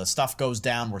all the stuff goes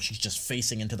down where she's just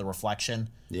facing into the reflection.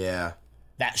 Yeah.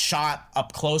 That shot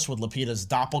up close with Lupita's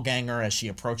doppelganger as she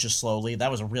approaches slowly,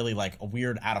 that was a really, like, a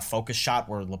weird out-of-focus shot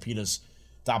where Lupita's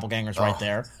doppelgangers right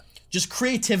there. Just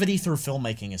creativity through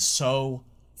filmmaking is so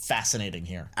fascinating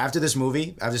here. After this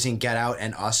movie, after seeing Get Out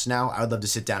and Us now, I would love to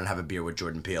sit down and have a beer with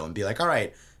Jordan Peele and be like, all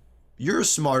right, you're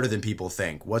smarter than people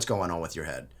think. What's going on with your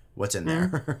head? What's in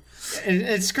there?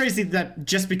 It's crazy that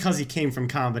just because he came from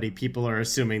comedy, people are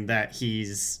assuming that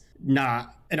he's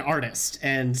not an artist.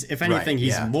 And if anything,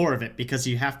 he's more of it, because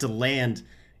you have to land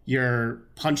your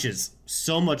punches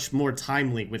so much more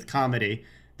timely with comedy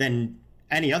than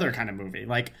any other kind of movie.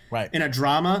 Like in a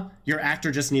drama, your actor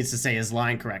just needs to say his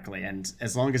line correctly, and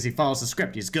as long as he follows the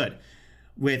script, he's good.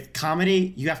 With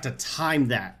comedy, you have to time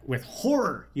that. With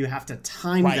horror, you have to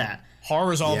time that.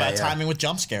 Horror is all about timing with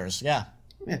jump scares. Yeah.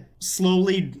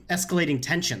 Slowly escalating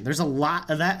tension. There's a lot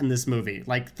of that in this movie.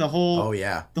 Like the whole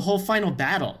the whole final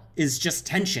battle is just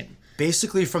tension.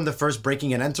 Basically, from the first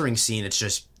breaking and entering scene,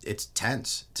 it's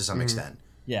tense to some extent.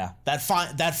 Yeah, those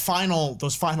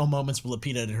final moments with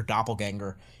Lupita and her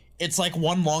doppelganger, it's like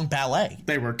one long ballet.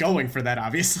 They were going for that,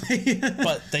 obviously.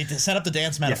 But they set up the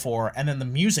dance metaphor, and then the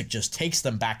music just takes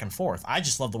them back and forth. I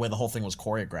just love the way the whole thing was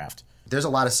choreographed. There's a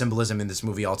lot of symbolism in this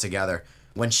movie altogether.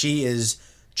 When she is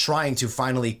trying to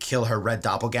finally kill her red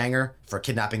doppelganger for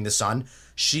kidnapping the son,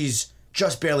 she's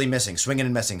just barely missing, swinging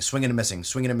and missing, swinging and missing,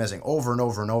 swinging and missing, over and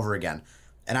over and over again.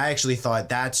 And I actually thought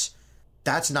that's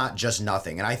not just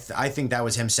nothing. And I think that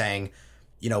was him saying,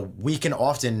 you know, we can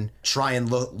often try and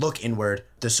look inward.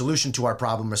 The solution to our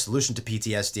problem, or solution to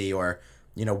PTSD, or,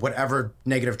 you know, whatever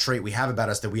negative trait we have about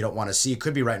us that we don't want to see,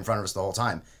 could be right in front of us the whole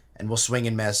time. And we'll swing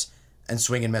and miss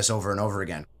over and over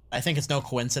again. I think it's no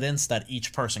coincidence that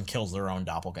each person kills their own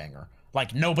doppelganger.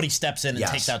 Like, nobody steps in and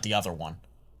takes out the other one.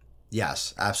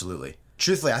 Yes, absolutely.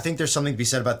 Truthfully, I think there's something to be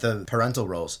said about the parental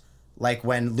roles. Like,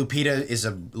 when Lupita is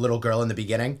a little girl in the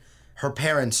beginning, her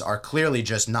parents are clearly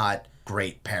just not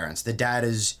great parents. The dad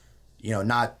is, you know,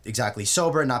 not exactly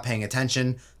sober, not paying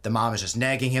attention. The mom is just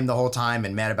nagging him the whole time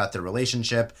and mad about their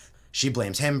relationship. She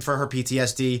blames him for her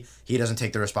PTSD. He doesn't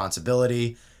take the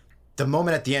responsibility. The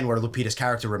moment at the end where Lupita's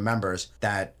character remembers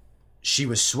that she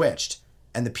was switched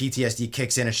and the PTSD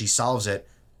kicks in and she solves it,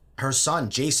 her son,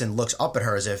 Jason, looks up at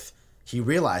her as if he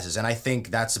realizes. And I think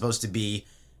that's supposed to be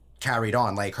carried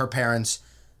on. Like, her parents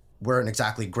weren't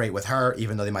exactly great with her,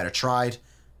 even though they might have tried.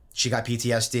 She got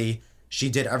PTSD. She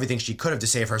did everything she could have to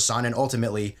save her son, and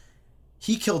ultimately,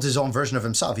 he killed his own version of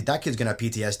himself. That kid's gonna have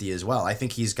PTSD as well. I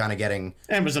think he's kind of getting...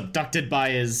 And was abducted by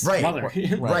his mother.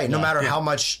 Right. No matter how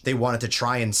much they wanted to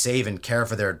try and save and care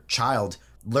for their child,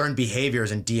 learned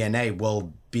behaviors and DNA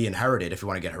will be inherited if you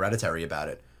want to get hereditary about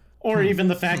it. Or even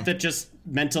the fact that just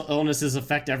mental illnesses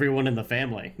affect everyone in the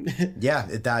family. Yeah,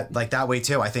 that way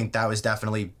too. I think that was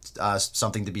definitely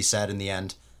something to be said in the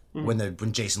end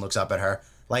when Jason looks up at her.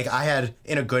 Like, I had,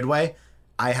 in a good way,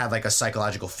 I had like a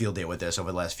psychological field day with this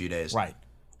over the last few days. Right.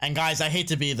 And guys, I hate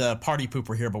to be the party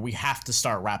pooper here, but we have to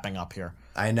start wrapping up here.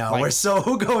 I know, like, we're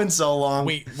so going so long.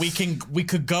 We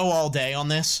could go all day on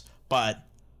this, but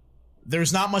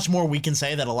there's not much more we can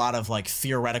say that a lot of like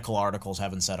theoretical articles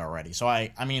haven't said already. So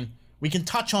I mean, we can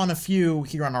touch on a few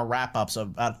here on our wrap-ups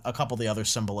about a couple of the other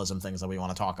symbolism things that we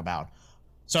want to talk about.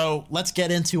 So let's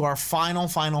get into our final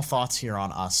thoughts here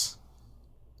on Us.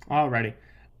 Alrighty.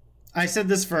 I said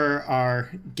this for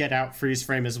our Get Out freeze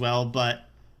frame as well, but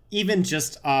even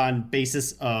just on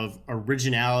basis of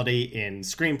originality in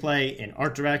screenplay, in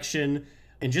art direction,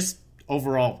 and just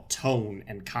overall tone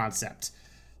and concept,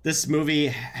 this movie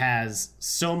has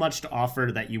so much to offer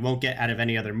that you won't get out of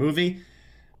any other movie.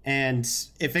 And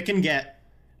if it can get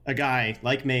a guy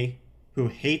like me who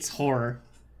hates horror,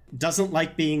 doesn't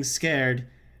like being scared,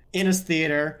 in a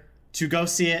theater to go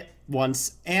see it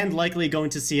once and likely going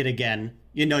to see it again,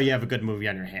 you know you have a good movie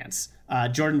on your hands.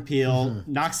 Jordan Peele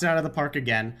knocks it out of the park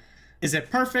again. Is it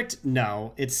perfect?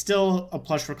 No. It's still a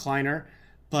plush recliner,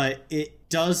 but it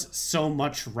does so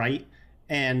much right,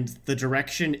 and the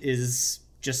direction is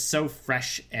just so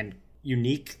fresh and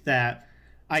unique that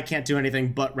I can't do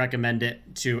anything but recommend it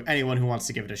to anyone who wants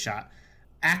to give it a shot.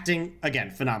 Acting,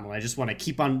 again, phenomenal. I just want to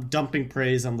keep on dumping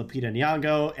praise on Lupita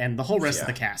Nyong'o and the whole rest of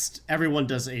the cast. Everyone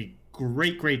does a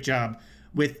great job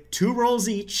with 2 roles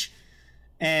each,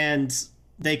 and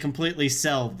they completely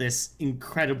sell this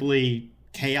incredibly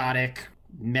chaotic,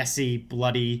 messy,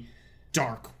 bloody,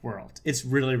 dark world. It's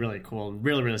really cool and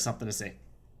really something to see.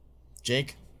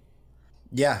 Jake?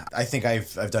 Yeah, I think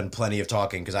I've done plenty of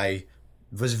talking because I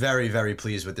was very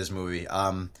pleased with this movie.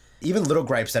 Even little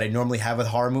gripes that I normally have with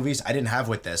horror movies, I didn't have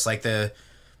with this. Like the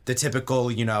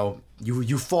typical, you know,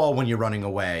 you fall when you're running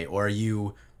away, or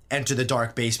you enter the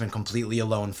dark basement completely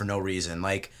alone for no reason.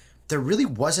 Like, there really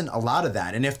wasn't a lot of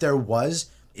that. And if there was,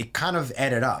 it kind of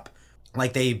added up.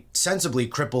 Like, they sensibly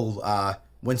cripple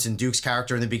Winston Duke's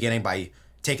character in the beginning by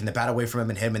taking the bat away from him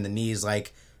and him in the knees.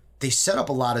 Like, they set up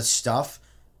a lot of stuff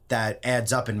that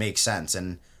adds up and makes sense.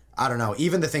 And I don't know,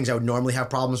 even the things I would normally have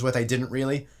problems with, I didn't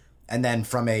really. And then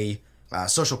from a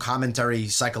social commentary,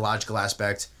 psychological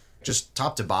aspect, just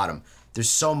top to bottom, there's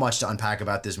so much to unpack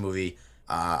about this movie.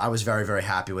 I was very, very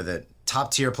happy with it.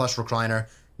 Top tier plus recliner,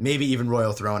 maybe even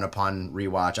Royal Throne upon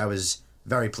rewatch. I was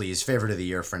very pleased. Favorite of the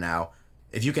year for now.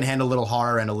 If you can handle a little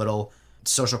horror and a little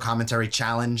social commentary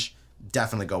challenge,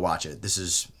 definitely go watch it. This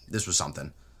was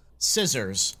something.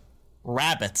 Scissors,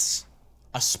 rabbits,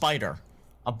 a spider,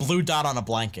 a blue dot on a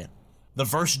blanket, the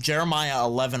verse Jeremiah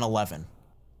 11:11,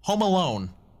 Home Alone,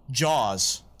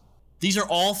 Jaws. These are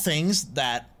all things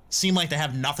that seem like they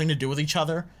have nothing to do with each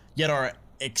other, yet are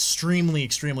extremely,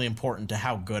 extremely important to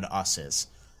how good Us is.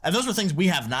 And those are things we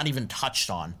have not even touched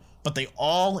on, but they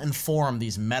all inform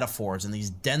these metaphors and these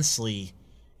densely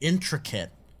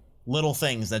intricate little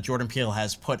things that Jordan Peele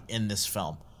has put in this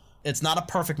film. It's not a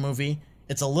perfect movie.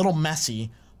 It's a little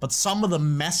messy, but some of the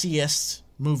messiest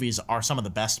movies are some of the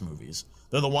best movies.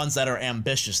 They're the ones that are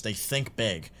ambitious. They think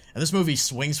big. And this movie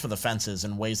swings for the fences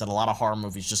in ways that a lot of horror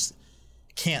movies just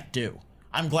can't do.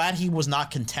 I'm glad he was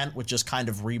not content with just kind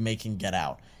of remaking Get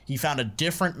Out. He found a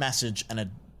different message and a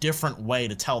different way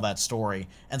to tell that story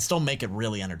and still make it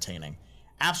really entertaining.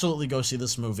 Absolutely go see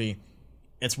this movie.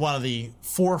 It's one of the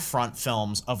forefront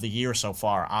films of the year so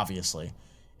far, obviously.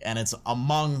 And it's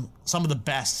among some of the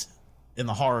best in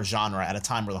the horror genre at a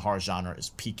time where the horror genre is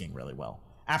peaking really well.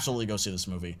 Absolutely go see this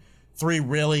movie. 3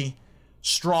 really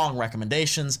strong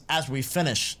recommendations as we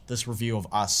finish this review of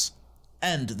Us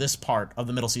and this part of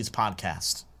the Middle Seats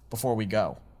podcast. Before we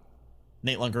go,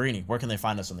 Nate Lungarini, where can they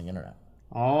find us on the internet?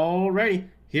 Alrighty,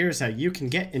 here's how you can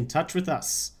get in touch with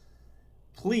us.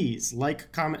 Please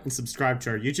like, comment, and subscribe to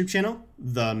our YouTube channel,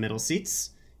 The Middle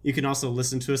Seats. You can also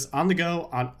listen to us on the go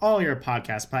on all your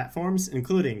podcast platforms,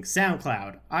 including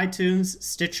SoundCloud, iTunes,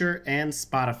 Stitcher, and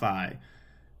Spotify.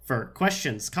 For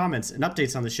questions, comments, and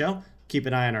updates on the show, keep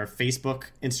an eye on our Facebook,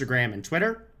 Instagram, and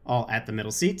Twitter, all at The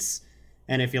Middle Seats.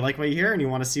 And if you like what you hear and you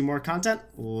want to see more content,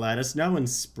 let us know and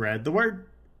spread the word.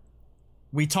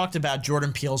 We talked about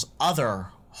Jordan Peele's other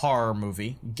horror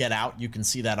movie, Get Out. You can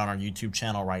see that on our YouTube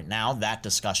channel right now, that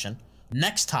discussion.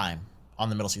 Next time on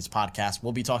the Middle Seats podcast,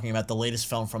 we'll be talking about the latest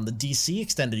film from the DC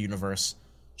Extended Universe,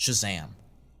 Shazam.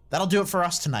 That'll do it for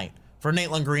us tonight. For Nate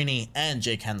Lungarini and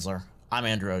Jake Hensler, I'm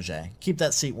Andrew Auger. Keep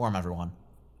that seat warm, everyone.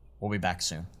 We'll be back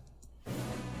soon.